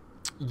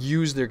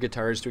use their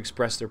guitars to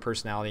express their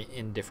personality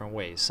in different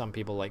ways. Some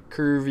people like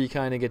curvy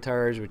kind of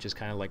guitars, which is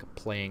kind of like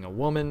playing a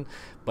woman,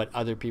 but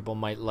other people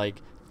might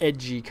like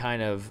edgy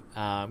kind of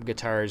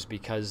guitars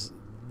because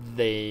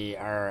they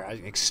are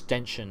an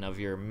extension of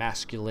your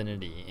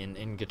masculinity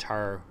in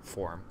guitar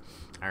form.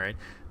 All right,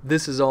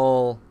 this is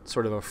all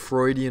sort of a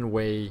Freudian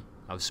way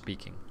of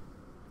speaking.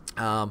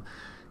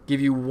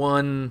 Give you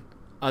one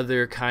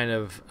other kind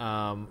of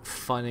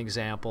fun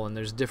example, and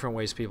there's different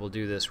ways people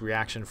do this,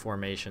 reaction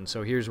formation.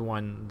 So here's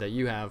one that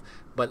you have,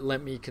 but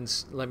let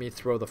me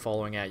throw the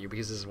following at you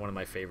because this is one of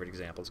my favorite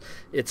examples.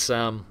 It's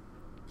all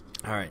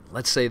right,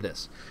 let's say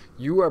this.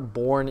 You are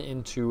born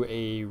into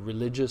a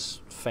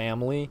religious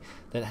family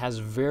that has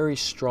very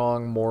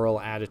strong moral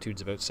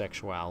attitudes about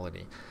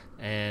sexuality,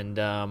 and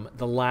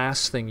the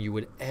last thing you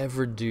would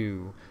ever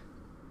do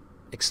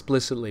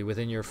explicitly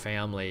within your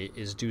family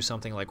is do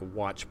something like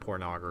watch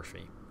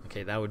pornography.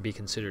 Okay, that would be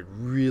considered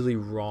really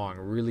wrong,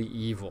 really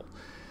evil.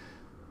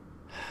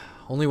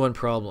 Only one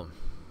problem.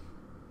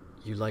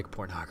 You like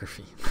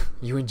pornography.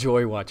 You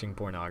enjoy watching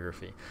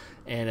pornography.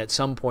 And at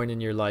some point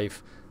in your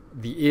life,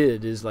 the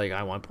id is like,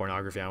 I want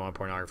pornography, I want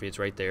pornography. It's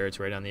right there. It's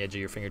right on the edge of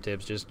your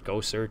fingertips. Just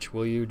go search,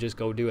 will you? Just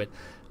go do it.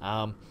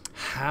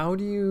 How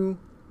do you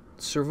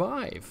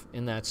survive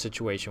in that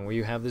situation where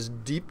you have this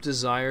deep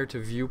desire to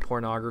view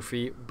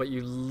pornography, but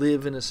you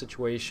live in a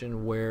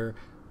situation where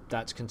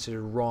that's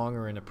considered wrong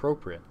or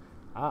inappropriate?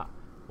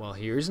 Well,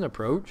 here's an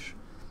approach.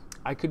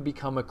 I could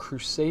become a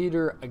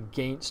crusader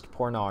against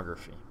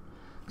pornography.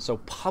 So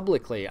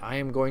publicly, I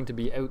am going to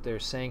be out there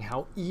saying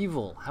how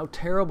evil, how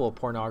terrible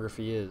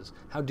pornography is,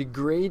 how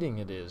degrading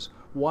it is,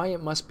 why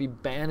it must be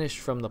banished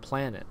from the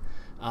planet.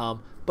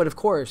 But of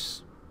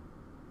course,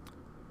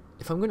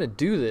 if I'm going to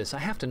do this, I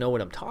have to know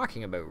what I'm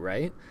talking about,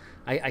 right?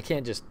 I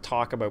can't just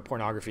talk about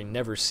pornography,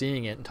 never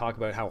seeing it, and talk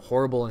about how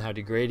horrible and how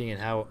degrading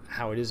and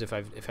how it is if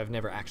I've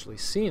never actually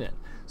seen it.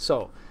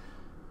 So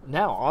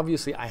now,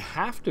 obviously, I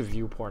have to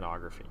view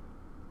pornography.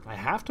 I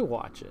have to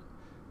watch it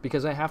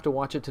because I have to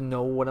watch it to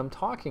know what I'm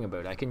talking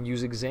about. I can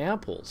use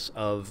examples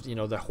of,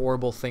 the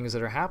horrible things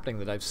that are happening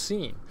that I've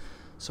seen.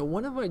 So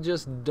what have I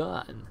just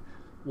done?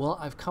 Well,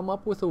 I've come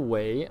up with a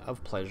way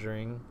of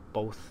pleasuring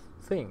both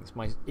things.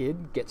 My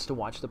id gets to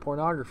watch the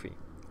pornography.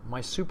 My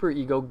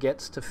superego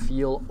gets to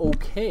feel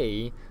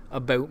okay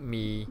about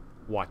me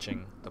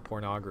watching the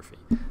pornography.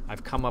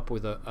 I've come up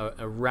with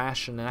a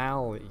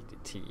rationality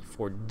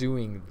for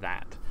doing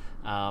that.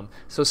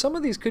 So some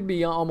of these could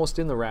be almost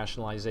in the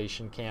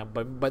rationalization camp,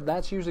 but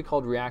that's usually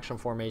called reaction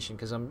formation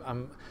because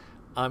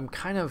I'm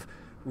kind of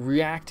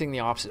reacting the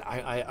opposite.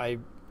 I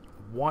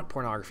want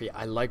pornography,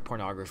 I like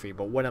pornography,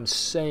 but what I'm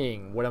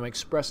saying, what I'm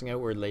expressing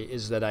outwardly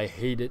is that I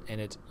hate it and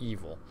it's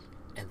evil.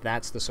 And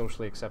that's the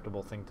socially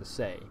acceptable thing to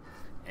say.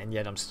 And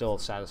yet I'm still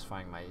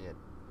satisfying my id.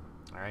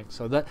 All right,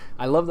 so that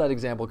I love that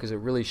example because it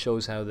really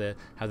shows how the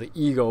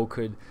ego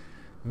could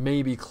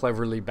maybe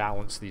cleverly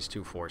balance these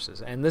two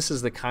forces. And this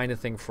is the kind of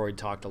thing Freud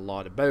talked a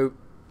lot about.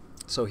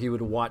 So he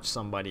would watch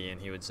somebody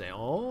and he would say,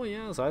 oh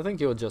yes, I think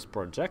you're just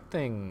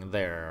projecting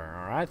there,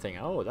 or I think,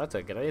 oh, that's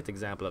a great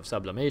example of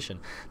sublimation.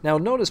 Now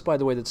notice, by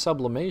the way, that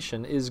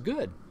sublimation is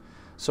good.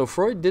 So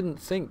Freud didn't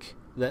think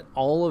that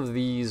all of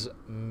these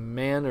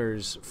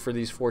manners for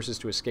these forces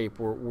to escape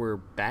were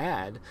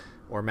bad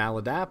or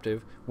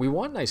maladaptive. We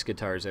want nice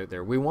guitars out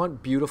there. We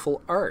want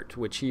beautiful art,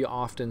 which he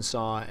often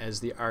saw as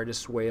the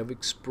artist's way of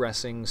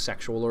expressing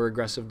sexual or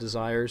aggressive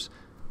desires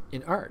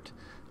in art.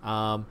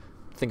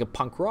 Think of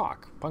punk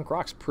rock. Punk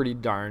rock's pretty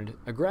darned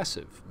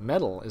aggressive.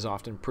 Metal is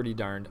often pretty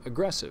darned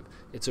aggressive.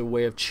 It's a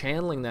way of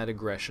channeling that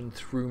aggression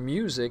through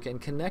music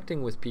and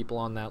connecting with people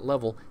on that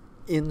level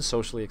in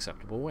socially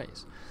acceptable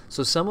ways.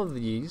 So some of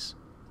these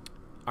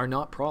are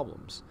not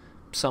problems.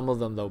 Some of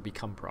them, though,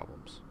 become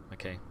problems.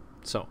 Okay?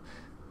 So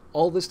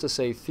all this to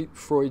say,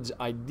 Freud's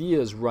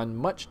ideas run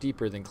much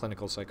deeper than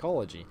clinical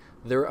psychology.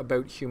 They're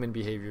about human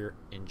behavior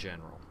in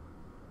general.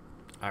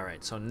 All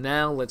right, so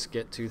now let's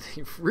get to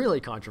the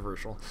really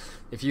controversial.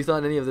 If you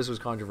thought any of this was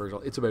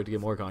controversial, it's about to get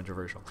more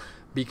controversial,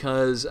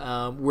 because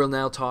we'll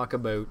now talk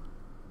about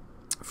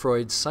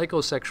Freud's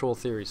psychosexual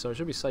theory. So it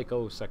should be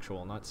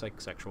psychosexual, not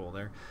psychsexual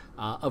there,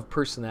 of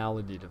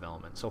personality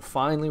development. So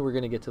finally, we're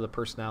going to get to the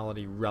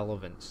personality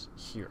relevance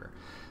here,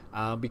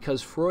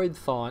 because Freud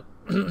thought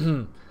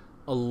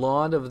a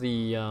lot of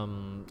the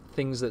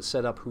things that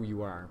set up who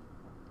you are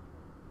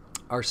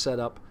set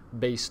up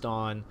based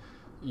on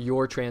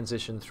your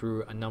transition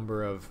through a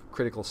number of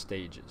critical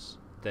stages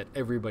that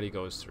everybody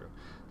goes through.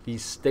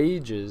 These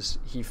stages,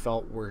 he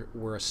felt,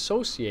 were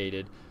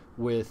associated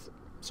with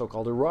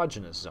so-called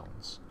erogenous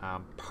zones,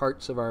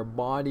 parts of our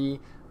body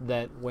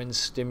that, when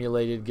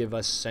stimulated, give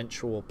us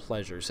sensual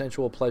pleasure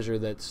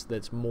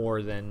that's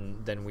more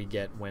than we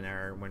get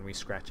when we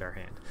scratch our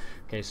hand.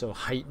 Okay, so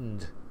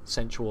heightened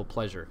sensual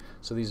pleasure.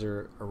 So these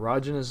are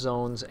erogenous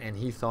zones, and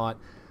he thought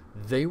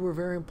they were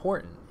very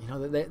important. You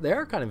know, they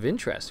are kind of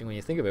interesting when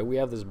you think of it. We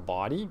have this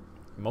body,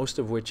 most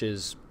of which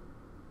is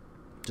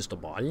just a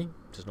body,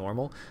 just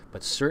normal,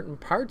 but certain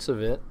parts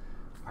of it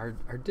are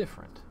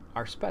different,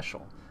 are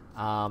special.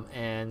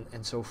 And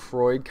so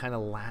Freud kind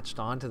of latched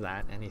onto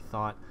that, and he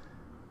thought,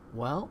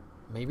 well,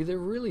 maybe they're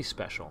really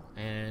special,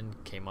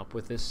 and came up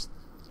with this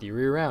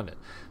theory around it.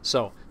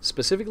 So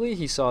specifically,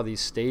 he saw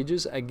these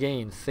stages.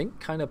 Again, think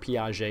kind of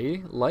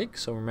Piaget-like.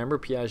 So remember,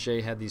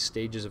 Piaget had these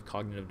stages of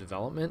cognitive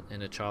development,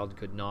 and a child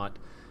could not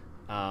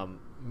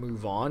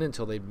move on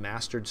until they'd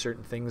mastered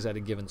certain things at a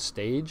given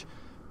stage.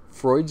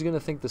 Freud's going to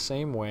think the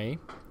same way,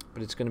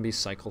 but it's going to be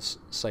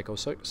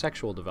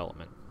psychosexual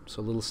development.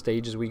 So little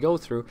stages we go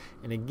through,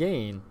 and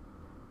again,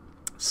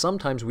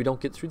 sometimes we don't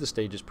get through the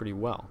stages pretty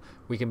well.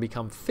 We can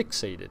become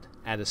fixated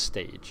at a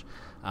stage.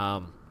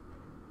 And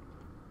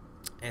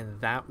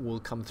that will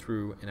come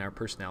through in our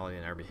personality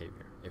and our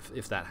behavior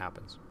if that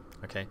happens.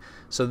 Okay,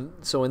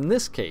 so in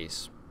this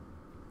case,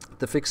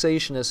 the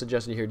fixation, as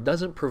suggested here,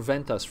 doesn't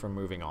prevent us from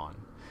moving on,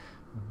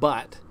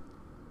 but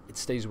it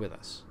stays with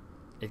us.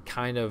 It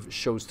kind of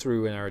shows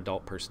through in our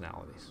adult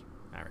personalities.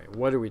 All right,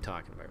 what are we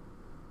talking about?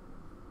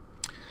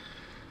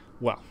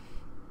 Well,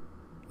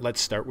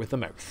 let's start with the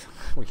mouth.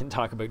 We can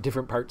talk about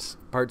different parts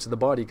of the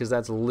body, because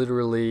that's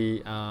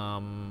literally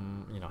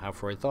how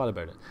Freud thought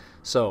about it.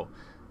 So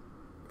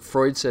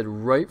Freud said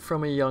right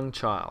from a young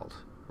child,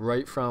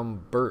 right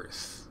from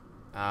birth,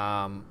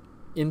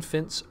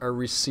 infants are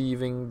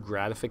receiving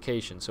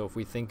gratification. So if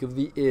we think of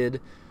the id,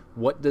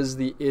 what does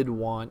the id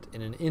want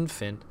in an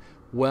infant?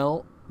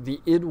 Well, the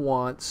id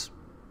wants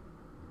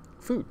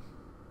food,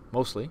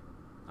 mostly.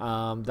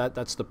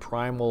 That's the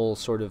primal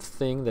sort of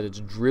thing that it's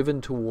driven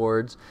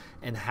towards.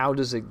 And how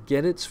does it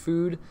get its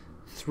food?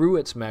 Through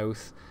its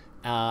mouth.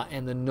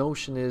 And the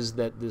notion is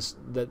that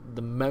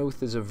the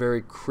mouth is a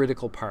very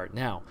critical part.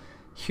 Now,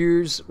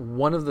 here's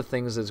one of the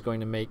things that's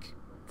going to make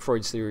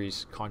Freud's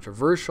theories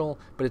controversial,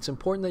 but it's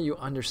important that you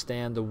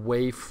understand the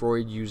way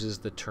Freud uses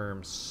the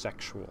term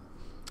sexual.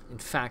 In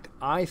fact,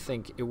 I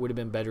think it would have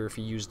been better if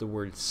he used the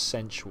word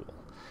sensual,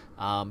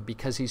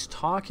 because he's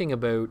talking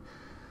about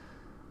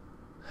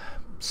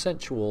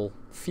sensual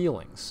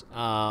feelings,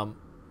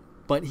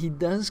 but he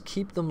does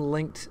keep them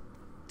linked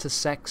to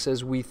sex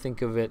as we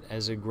think of it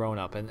as a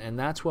grown-up, and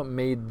that's what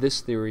made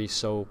this theory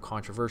so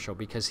controversial,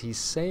 because he's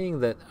saying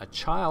that a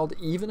child,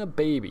 even a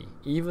baby,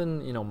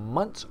 even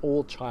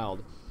months-old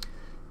child,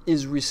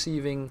 is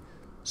receiving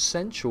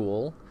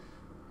sensual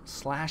 /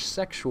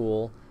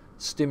 sexual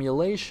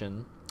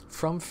stimulation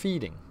from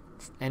feeding,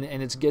 and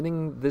it's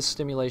getting this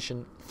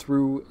stimulation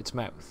through its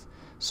mouth.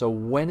 So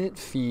when it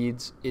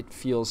feeds, it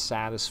feels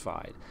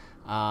satisfied.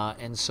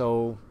 And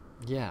so,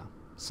 yeah,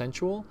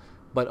 sensual,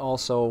 but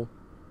also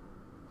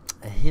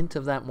a hint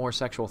of that more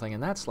sexual thing,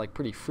 and that's like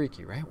pretty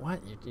freaky, right?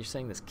 What, you're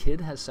saying this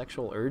kid has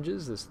sexual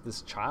urges,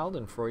 this child,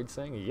 and Freud's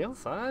saying,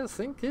 yes, I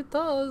think it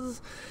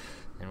does.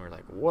 And we're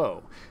like,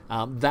 whoa.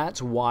 That's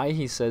why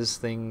he says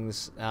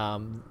things,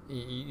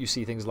 you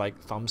see things like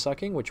thumb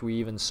sucking, which we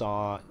even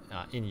saw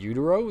in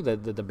utero,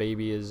 that the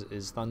baby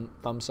is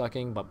thumb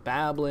sucking, but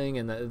babbling,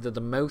 and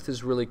the mouth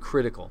is really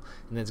critical.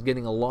 And it's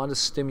getting a lot of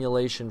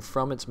stimulation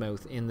from its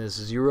mouth in this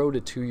 0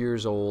 to 2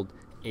 years old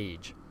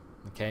age.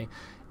 Okay?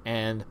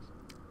 And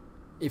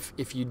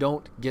if you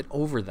don't get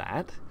over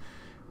that,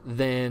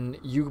 then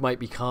you might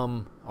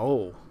become,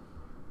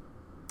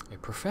 a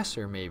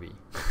professor maybe.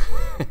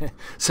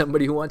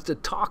 Somebody who wants to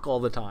talk all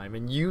the time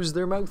and use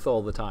their mouth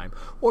all the time.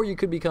 Or you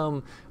could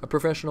become a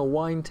professional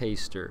wine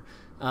taster.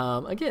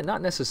 Again,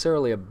 not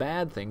necessarily a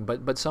bad thing,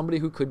 but somebody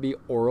who could be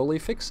orally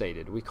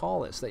fixated. We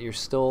call this, that you're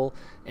still,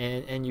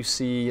 and you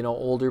see,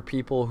 older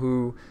people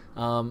who,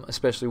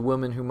 especially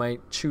women who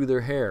might chew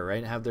their hair,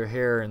 right, have their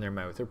hair in their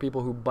mouth, or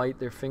people who bite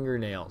their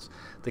fingernails.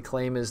 The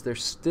claim is they're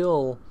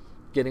still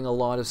getting a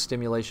lot of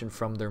stimulation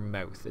from their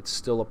mouth. It's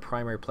still a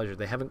primary pleasure.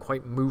 They haven't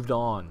quite moved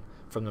on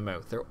from the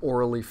mouth. They're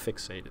orally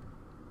fixated.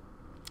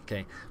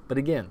 Okay, but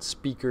again,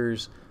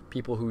 speakers,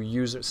 people who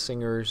use it,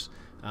 singers,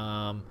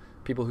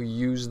 people who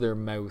use their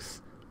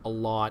mouth a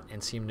lot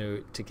and seem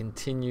to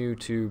continue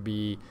to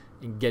be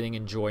getting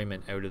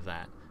enjoyment out of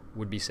that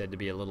would be said to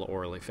be a little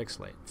orally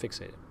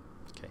fixated.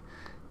 Okay,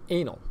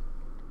 anal.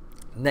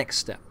 Next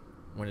step,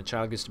 when a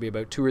child gets to be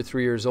about 2 or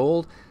 3 years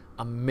old,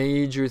 a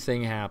major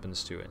thing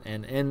happens to it,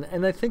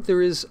 and I think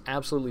there is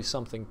absolutely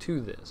something to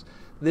this.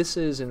 This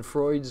is, in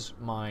Freud's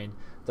mind,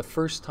 the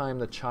first time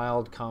the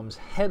child comes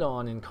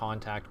head-on in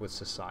contact with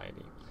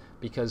society,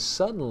 because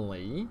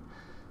suddenly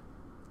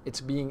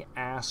it's being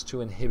asked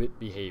to inhibit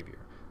behavior,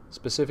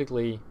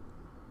 specifically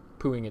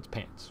pooing its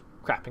pants,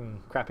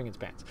 crapping its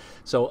pants.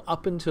 So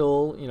up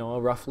until,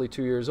 roughly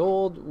 2 years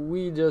old,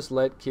 we just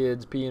let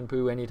kids pee and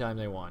poo anytime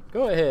they want.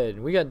 Go ahead,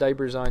 we got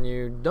diapers on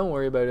you, don't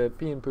worry about it,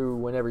 pee and poo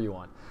whenever you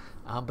want.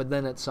 But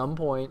then at some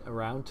point,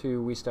 around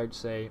 2, we start to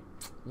say,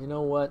 you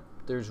know what,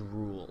 there's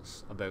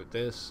rules about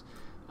this.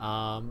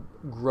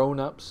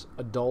 Grown-ups,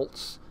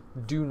 adults,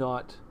 do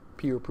not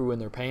pee or poo in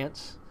their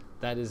pants.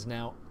 That is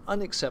now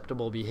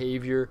unacceptable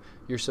behavior.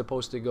 You're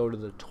supposed to go to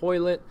the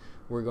toilet.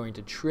 We're going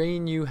to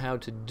train you how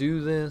to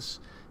do this.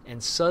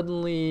 And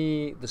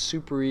suddenly the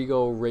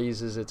superego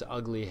raises its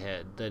ugly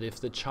head, that if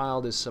the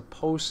child is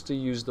supposed to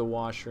use the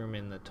washroom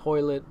in the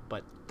toilet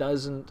but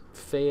doesn't,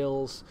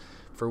 fails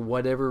for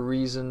whatever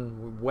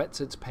reason, wets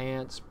its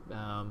pants,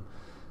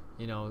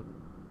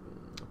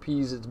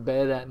 pees its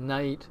bed at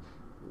night,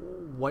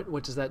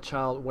 what does that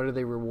child, what are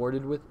they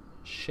rewarded with?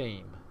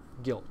 Shame,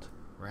 guilt,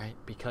 right?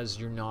 Because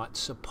you're not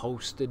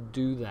supposed to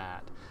do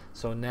that.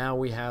 So now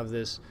we have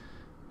this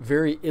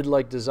very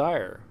id-like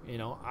desire.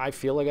 I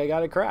feel like I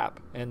got to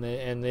crap, and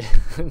the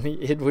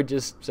id would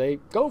just say,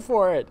 go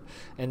for it.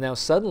 And now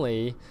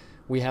suddenly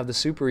we have the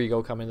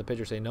superego come in the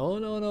picture, say, no,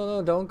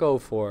 don't go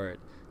for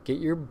it. Get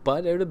your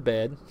butt out of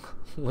bed,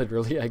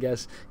 literally, I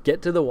guess,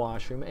 get to the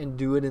washroom and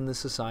do it in the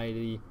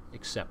society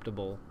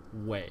acceptable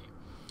way.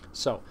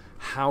 So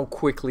how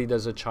quickly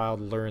does a child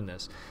learn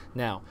this?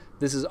 Now,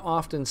 this is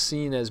often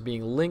seen as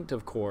being linked,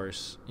 of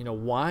course.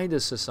 Why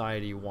does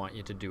society want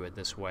you to do it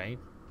this way?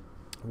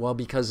 Well,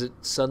 because it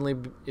suddenly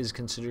is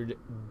considered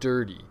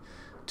dirty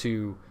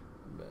to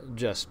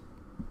just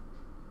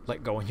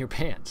let go in your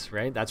pants,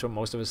 right? That's what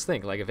most of us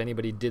think. Like, if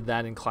anybody did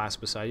that in class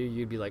beside you,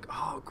 you'd be like,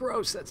 oh,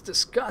 gross, that's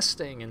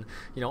disgusting. And,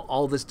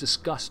 all this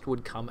disgust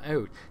would come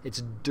out.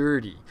 It's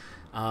dirty.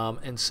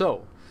 And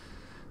so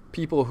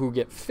people who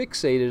get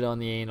fixated on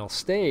the anal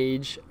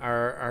stage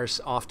are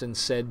often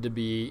said to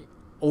be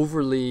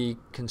overly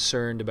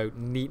concerned about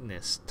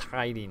neatness,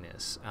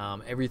 tidiness,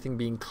 everything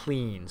being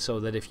clean,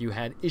 so that if you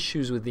had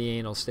issues with the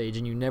anal stage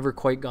and you never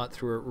quite got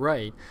through it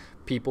right,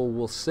 people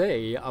will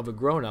say of a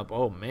grown-up,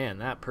 oh man,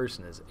 that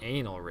person is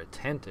anal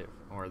retentive,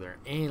 or they're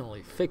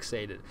anally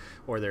fixated,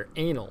 or they're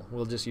anal.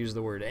 We'll just use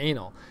the word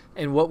anal.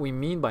 And what we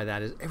mean by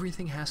that is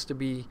everything has to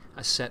be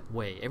a set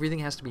way. Everything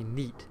has to be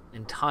neat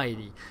and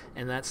tidy.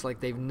 And that's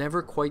like they've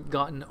never quite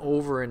gotten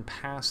over and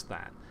past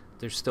that.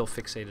 They're still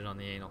fixated on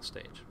the anal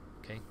stage.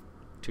 Okay?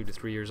 2 to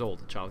 3 years old,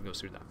 the child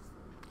goes through that.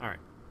 All right.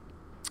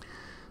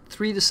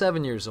 3 to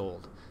 7 years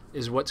old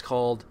is what's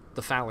called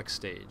the phallic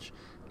stage.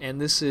 And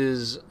this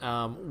is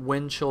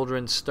when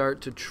children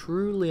start to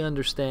truly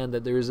understand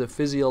that there is a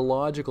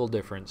physiological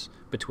difference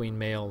between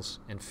males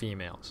and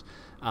females.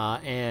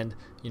 And,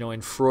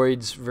 in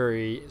Freud's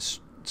very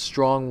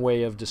strong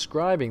way of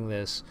describing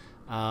this,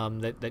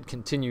 that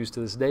continues to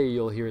this day,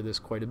 you'll hear this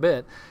quite a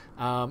bit,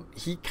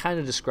 he kind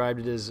of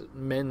described it as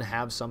men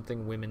have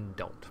something women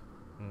don't.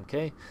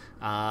 Okay?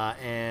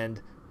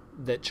 And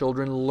that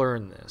children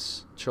learn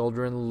this.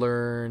 Children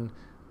learn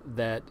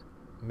that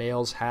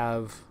males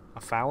have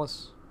a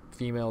phallus,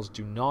 females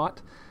do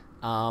not,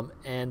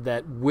 and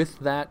that with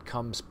that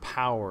comes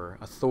power,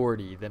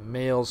 authority, that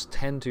males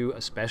tend to,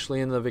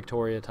 especially in the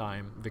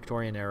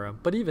Victorian era,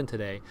 but even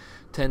today,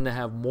 tend to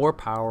have more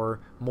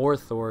power, more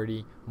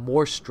authority,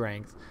 more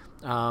strength,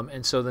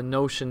 And so the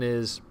notion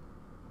is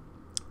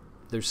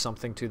there's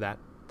something to that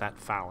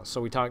phallus.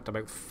 So we talked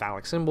about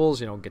phallic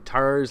symbols,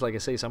 guitars. Like I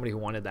say, somebody who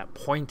wanted that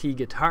pointy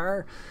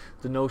guitar,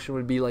 the notion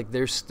would be like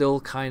they're still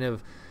kind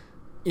of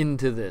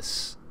into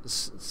this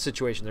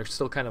situation. They're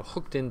still kind of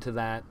hooked into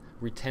that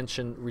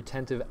fixated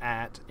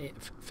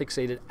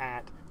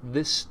at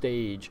this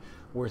stage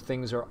where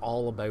things are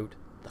all about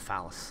the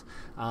phallus.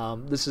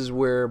 This is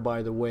where,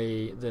 by the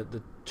way,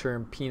 the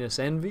term penis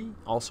envy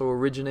also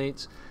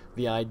originates.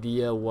 The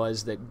idea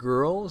was that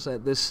girls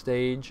at this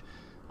stage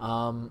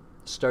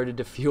started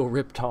to feel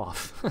ripped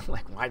off.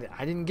 Like, why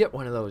I didn't get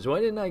one of those?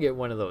 Why didn't I get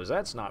one of those?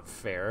 That's not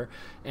fair.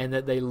 And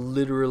that they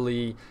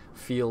literally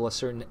feel a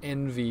certain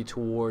envy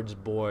towards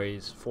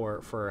boys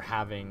for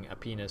having a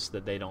penis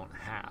that they don't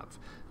have.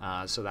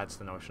 So that's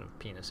the notion of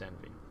penis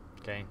envy.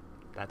 Okay,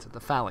 that's at the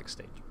phallic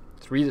stage.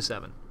 3 to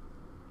 7.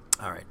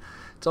 All right.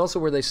 It's also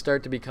where they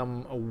start to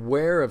become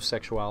aware of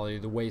sexuality,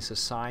 the way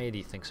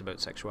society thinks about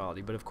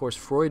sexuality. But of course,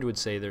 Freud would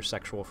say they're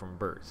sexual from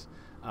birth.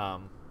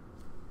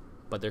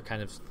 But they're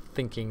kind of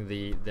thinking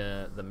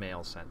the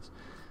male sense.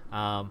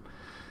 All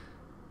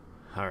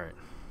right.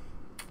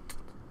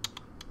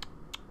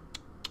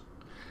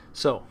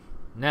 So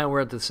now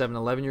we're at the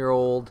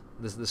 7-11-year-old.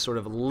 This sort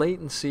of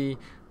latency.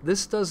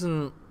 This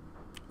doesn't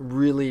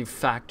really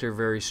factor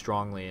very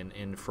strongly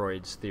in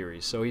Freud's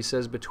theory. So he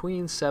says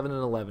between 7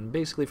 and 11,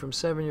 basically from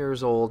 7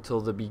 years old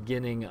till the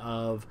beginning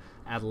of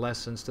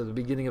adolescence, to the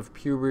beginning of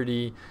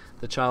puberty,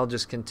 the child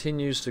just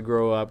continues to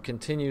grow up,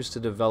 continues to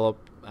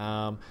develop,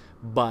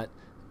 but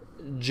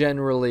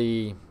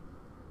generally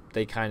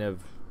they kind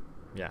of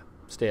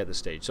stay at the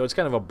stage. So it's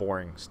kind of a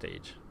boring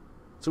stage.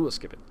 So we'll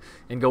skip it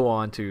and go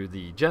on to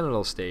the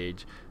genital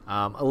stage,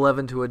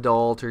 11 to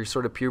adult, or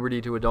sort of puberty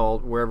to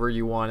adult, wherever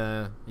you want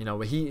to,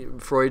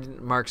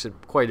 Freud marks it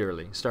quite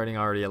early, starting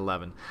already at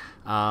 11.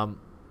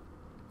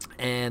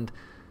 And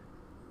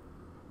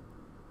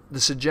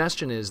the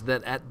suggestion is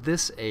that at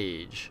this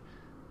age,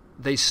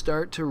 they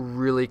start to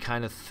really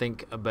kind of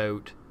think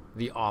about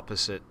the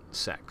opposite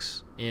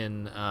sex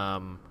in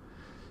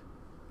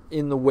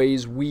the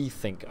ways we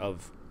think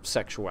of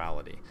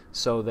sexuality.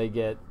 So they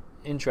get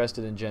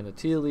interested in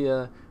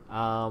genitalia,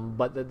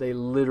 but that they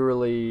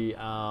literally,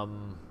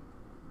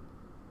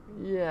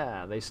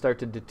 they start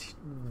to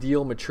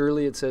deal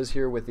maturely, it says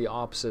here, with the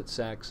opposite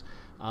sex.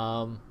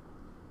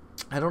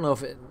 I don't know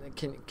if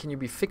can you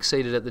be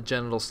fixated at the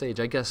genital stage.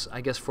 I guess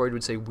Freud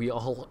would say we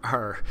all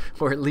are,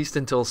 or at least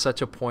until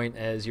such a point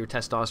as your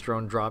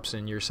testosterone drops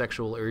and your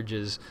sexual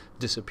urges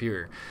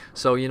disappear.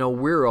 So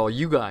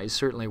you guys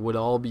certainly would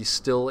all be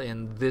still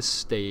in this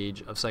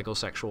stage of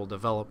psychosexual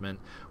development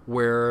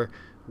where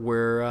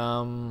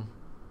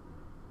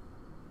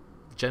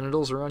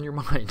genitals are on your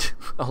mind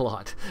a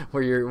lot,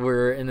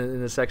 we're in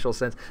a sexual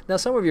sense. Now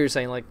some of you are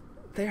saying like,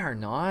 they are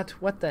not.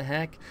 What the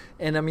heck?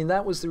 And I mean,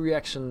 that was the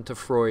reaction to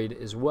Freud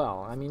as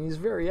well. I mean, he's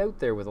very out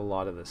there with a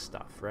lot of this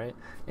stuff, right?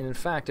 And in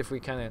fact, if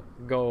we kind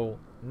of go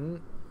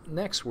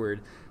nextward,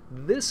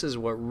 this is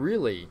what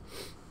really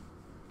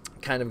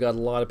kind of got a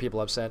lot of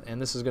people upset,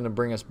 and this is going to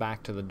bring us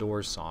back to the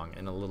Doors song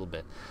in a little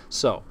bit.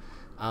 So,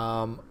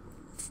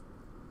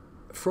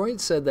 Freud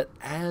said that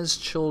as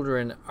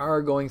children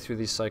are going through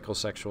these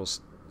psychosexual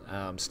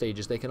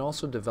stages, they can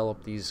also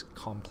develop these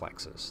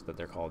complexes that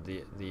they're called,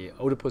 the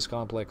Oedipus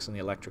complex and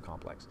the Electra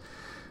complex.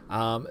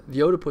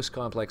 The Oedipus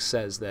complex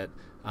says that,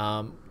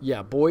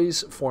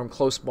 boys form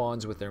close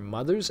bonds with their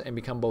mothers and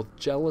become both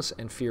jealous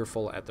and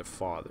fearful at their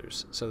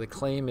fathers. So the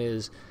claim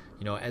is,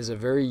 as a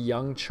very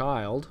young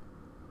child,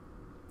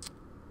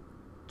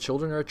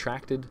 children are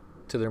attracted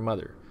to their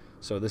mother.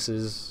 So this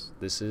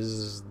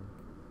is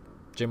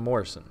Jim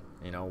Morrison,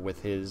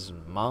 with his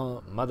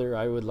mother,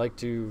 I would like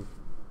to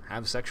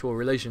have sexual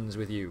relations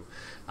with you.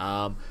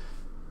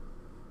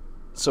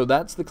 So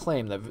that's the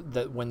claim,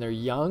 that when they're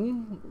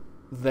young,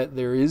 that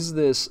there is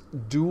this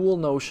dual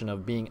notion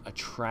of being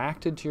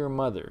attracted to your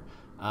mother,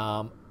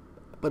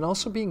 but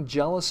also being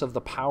jealous of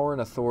the power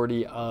and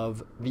authority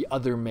of the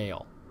other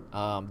male,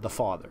 the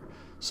father.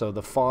 So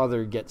the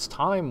father gets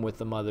time with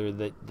the mother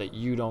that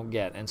you don't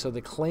get. And so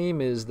the claim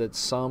is that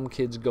some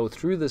kids go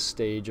through this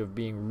stage of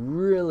being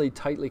really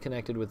tightly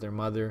connected with their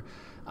mother,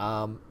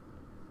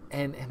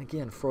 and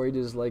again, Freud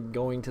is like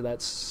going to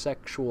that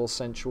sexual,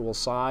 sensual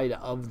side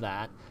of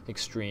that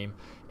extreme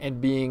and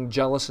being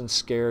jealous and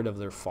scared of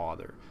their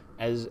father,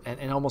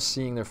 and almost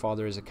seeing their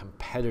father as a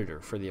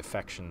competitor for the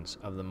affections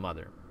of the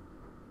mother.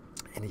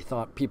 And he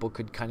thought people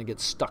could kind of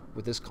get stuck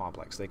with this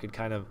complex. They could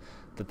kind of,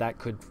 that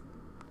could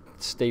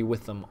stay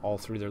with them all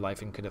through their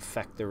life and could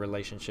affect their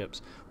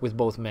relationships with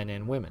both men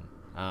and women.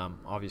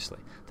 Obviously,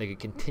 they could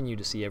continue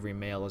to see every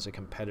male as a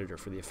competitor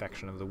for the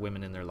affection of the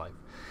women in their life.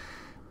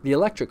 The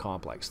Electra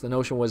complex, the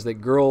notion was that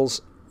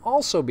girls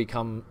also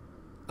become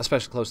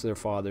especially close to their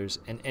fathers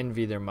and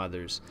envy their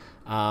mothers,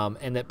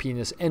 and that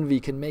penis envy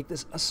can make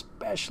this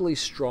especially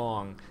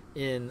strong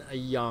in a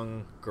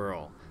young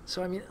girl.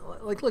 So I mean,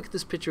 like, look at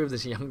this picture of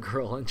this young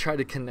girl and try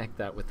to connect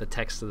that with the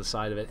text to the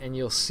side of it, and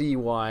you'll see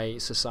why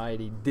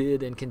society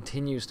did and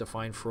continues to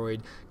find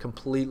Freud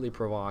completely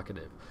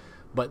provocative.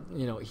 But,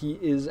 you know, he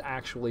is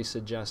actually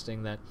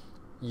suggesting that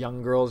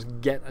young girls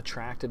get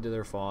attracted to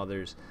their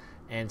fathers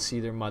and see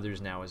their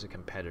mothers now as a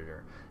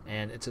competitor.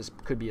 And it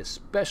could be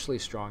especially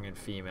strong in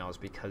females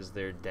because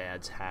their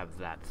dads have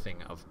that thing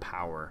of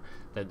power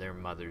that their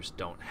mothers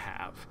don't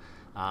have.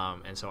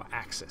 And so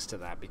access to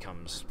that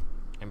becomes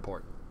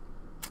important.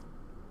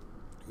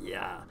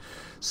 Yeah.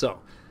 So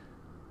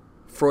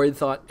Freud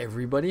thought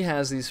everybody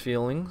has these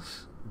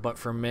feelings, but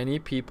for many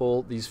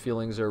people, these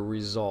feelings are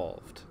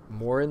resolved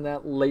more in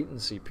that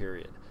latency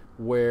period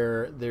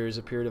where there is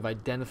a period of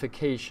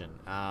identification.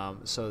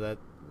 So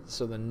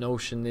the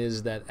notion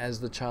is that as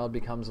the child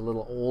becomes a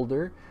little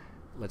older,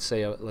 let's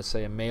say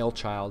a male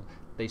child,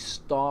 they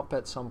stop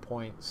at some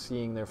point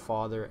seeing their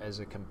father as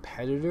a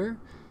competitor,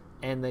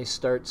 and they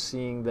start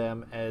seeing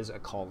them as a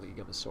colleague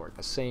of a sort,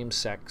 a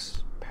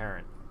same-sex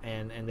parent.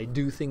 And they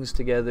do things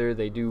together,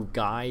 they do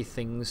guy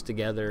things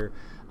together,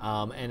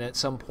 and at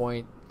some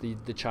point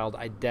the child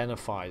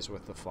identifies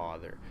with the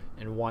father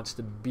and wants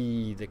to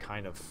be the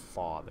kind of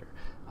father.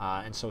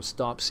 And so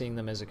stops seeing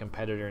them as a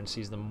competitor and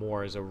sees them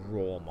more as a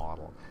role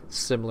model.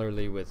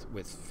 Similarly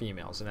with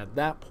females. And at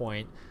that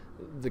point,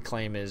 the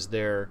claim is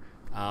their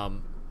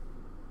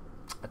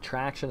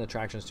attraction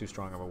is too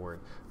strong of a word,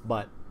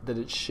 but that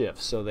it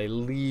shifts. So they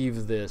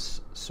leave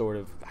this sort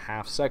of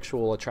half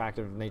sexual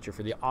attractive nature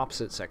for the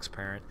opposite sex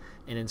parent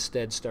and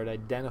instead start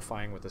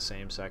identifying with the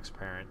same sex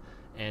parent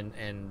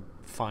and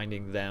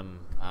finding them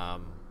a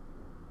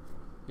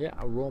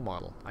role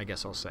model, I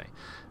guess I'll say.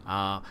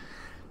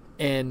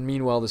 And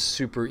meanwhile, the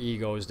super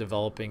ego is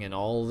developing in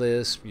all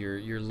this.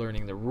 You're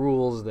learning the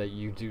rules that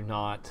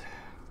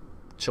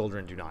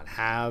children do not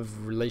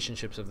have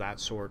relationships of that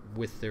sort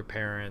with their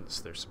parents.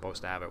 They're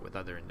supposed to have it with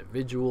other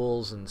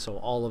individuals, and so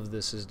all of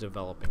this is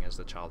developing as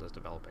the child is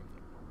developing.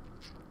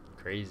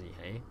 Crazy,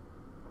 hey?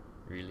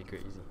 Really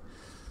crazy.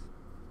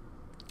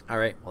 All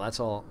right, well that's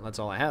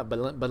all I have. But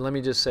let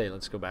me just say,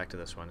 let's go back to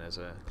this one as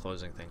a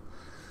closing thing.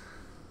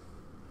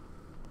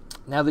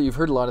 Now that you've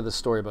heard a lot of this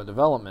story about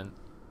development,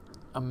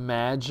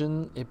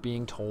 imagine it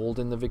being told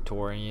in the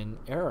Victorian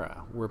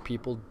era where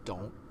people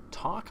don't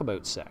talk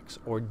about sex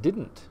or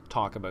didn't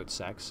talk about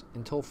sex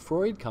until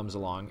Freud comes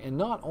along. And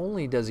not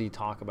only does he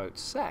talk about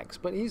sex,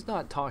 but he's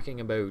not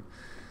talking about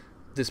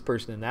this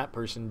person and that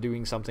person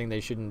doing something they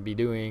shouldn't be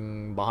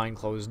doing behind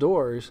closed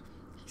doors.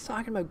 He's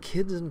talking about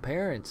kids and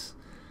parents.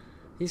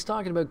 He's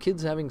talking about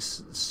kids having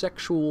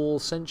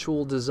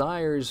sensual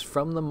desires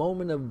from the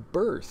moment of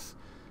birth.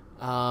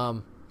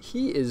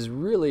 He is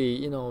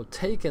really,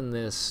 taken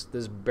this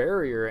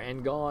barrier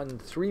and gone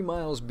 3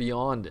 miles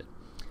beyond it.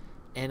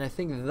 And I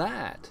think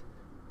that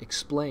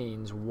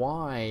explains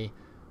why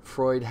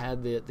Freud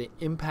had the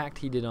impact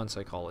he did on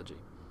psychology.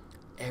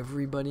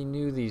 Everybody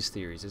knew these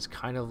theories. It's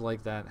kind of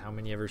like that, how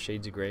many ever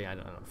shades of gray? I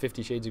don't know,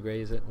 50 Shades of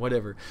Grey, is it?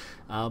 Whatever.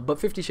 But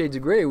 50 Shades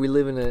of Grey, we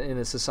live in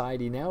a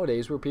society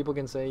nowadays where people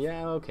can say,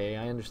 yeah, okay,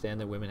 I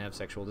understand that women have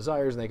sexual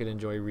desires and they could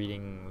enjoy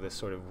reading this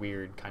sort of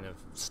weird kind of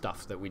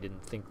stuff that we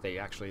didn't think they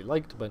actually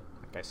liked, but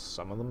I guess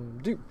some of them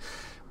do.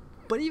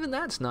 But even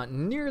that's not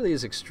nearly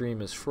as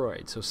extreme as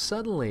Freud. So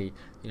suddenly,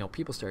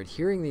 people started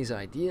hearing these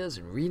ideas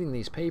and reading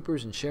these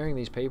papers and sharing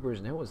these papers,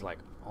 and it was like,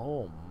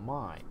 oh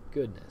my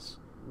goodness,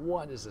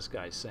 what is this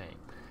guy saying?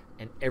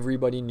 And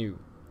everybody knew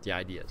the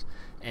ideas.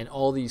 And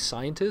all these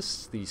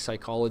scientists, these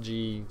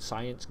psychology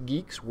science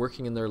geeks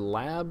working in their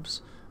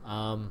labs,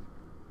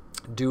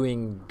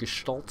 doing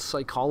Gestalt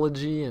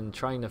psychology and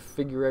trying to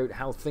figure out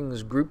how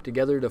things group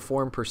together to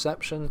form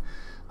perception,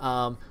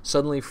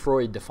 suddenly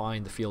Freud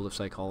defined the field of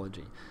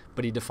psychology.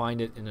 But he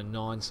defined it in a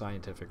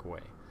non-scientific way.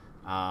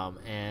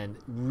 And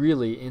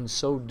really, in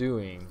so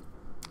doing,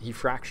 he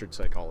fractured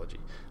psychology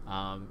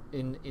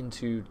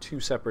into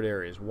two separate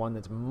areas. One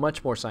that's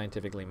much more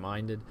scientifically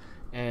minded,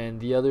 and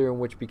the other in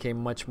which became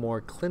much more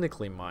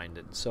clinically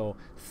minded. So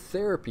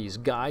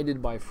therapies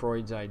guided by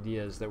Freud's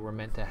ideas that were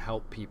meant to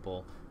help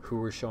people who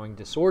were showing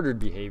disordered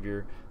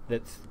behavior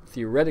that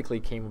theoretically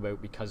came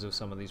about because of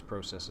some of these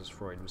processes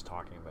Freud was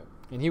talking about.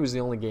 And he was the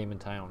only game in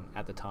town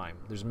at the time.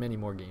 There's many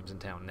more games in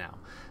town now.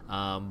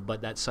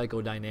 But that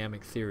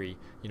psychodynamic theory,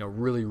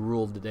 really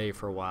ruled the day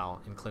for a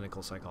while in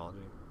clinical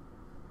psychology.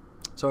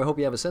 So I hope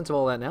you have a sense of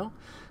all that now,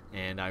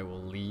 and I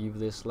will leave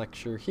this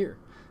lecture here.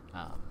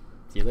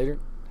 See you later.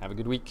 Have a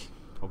good week.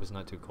 Hope it's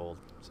not too cold.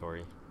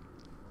 Sorry.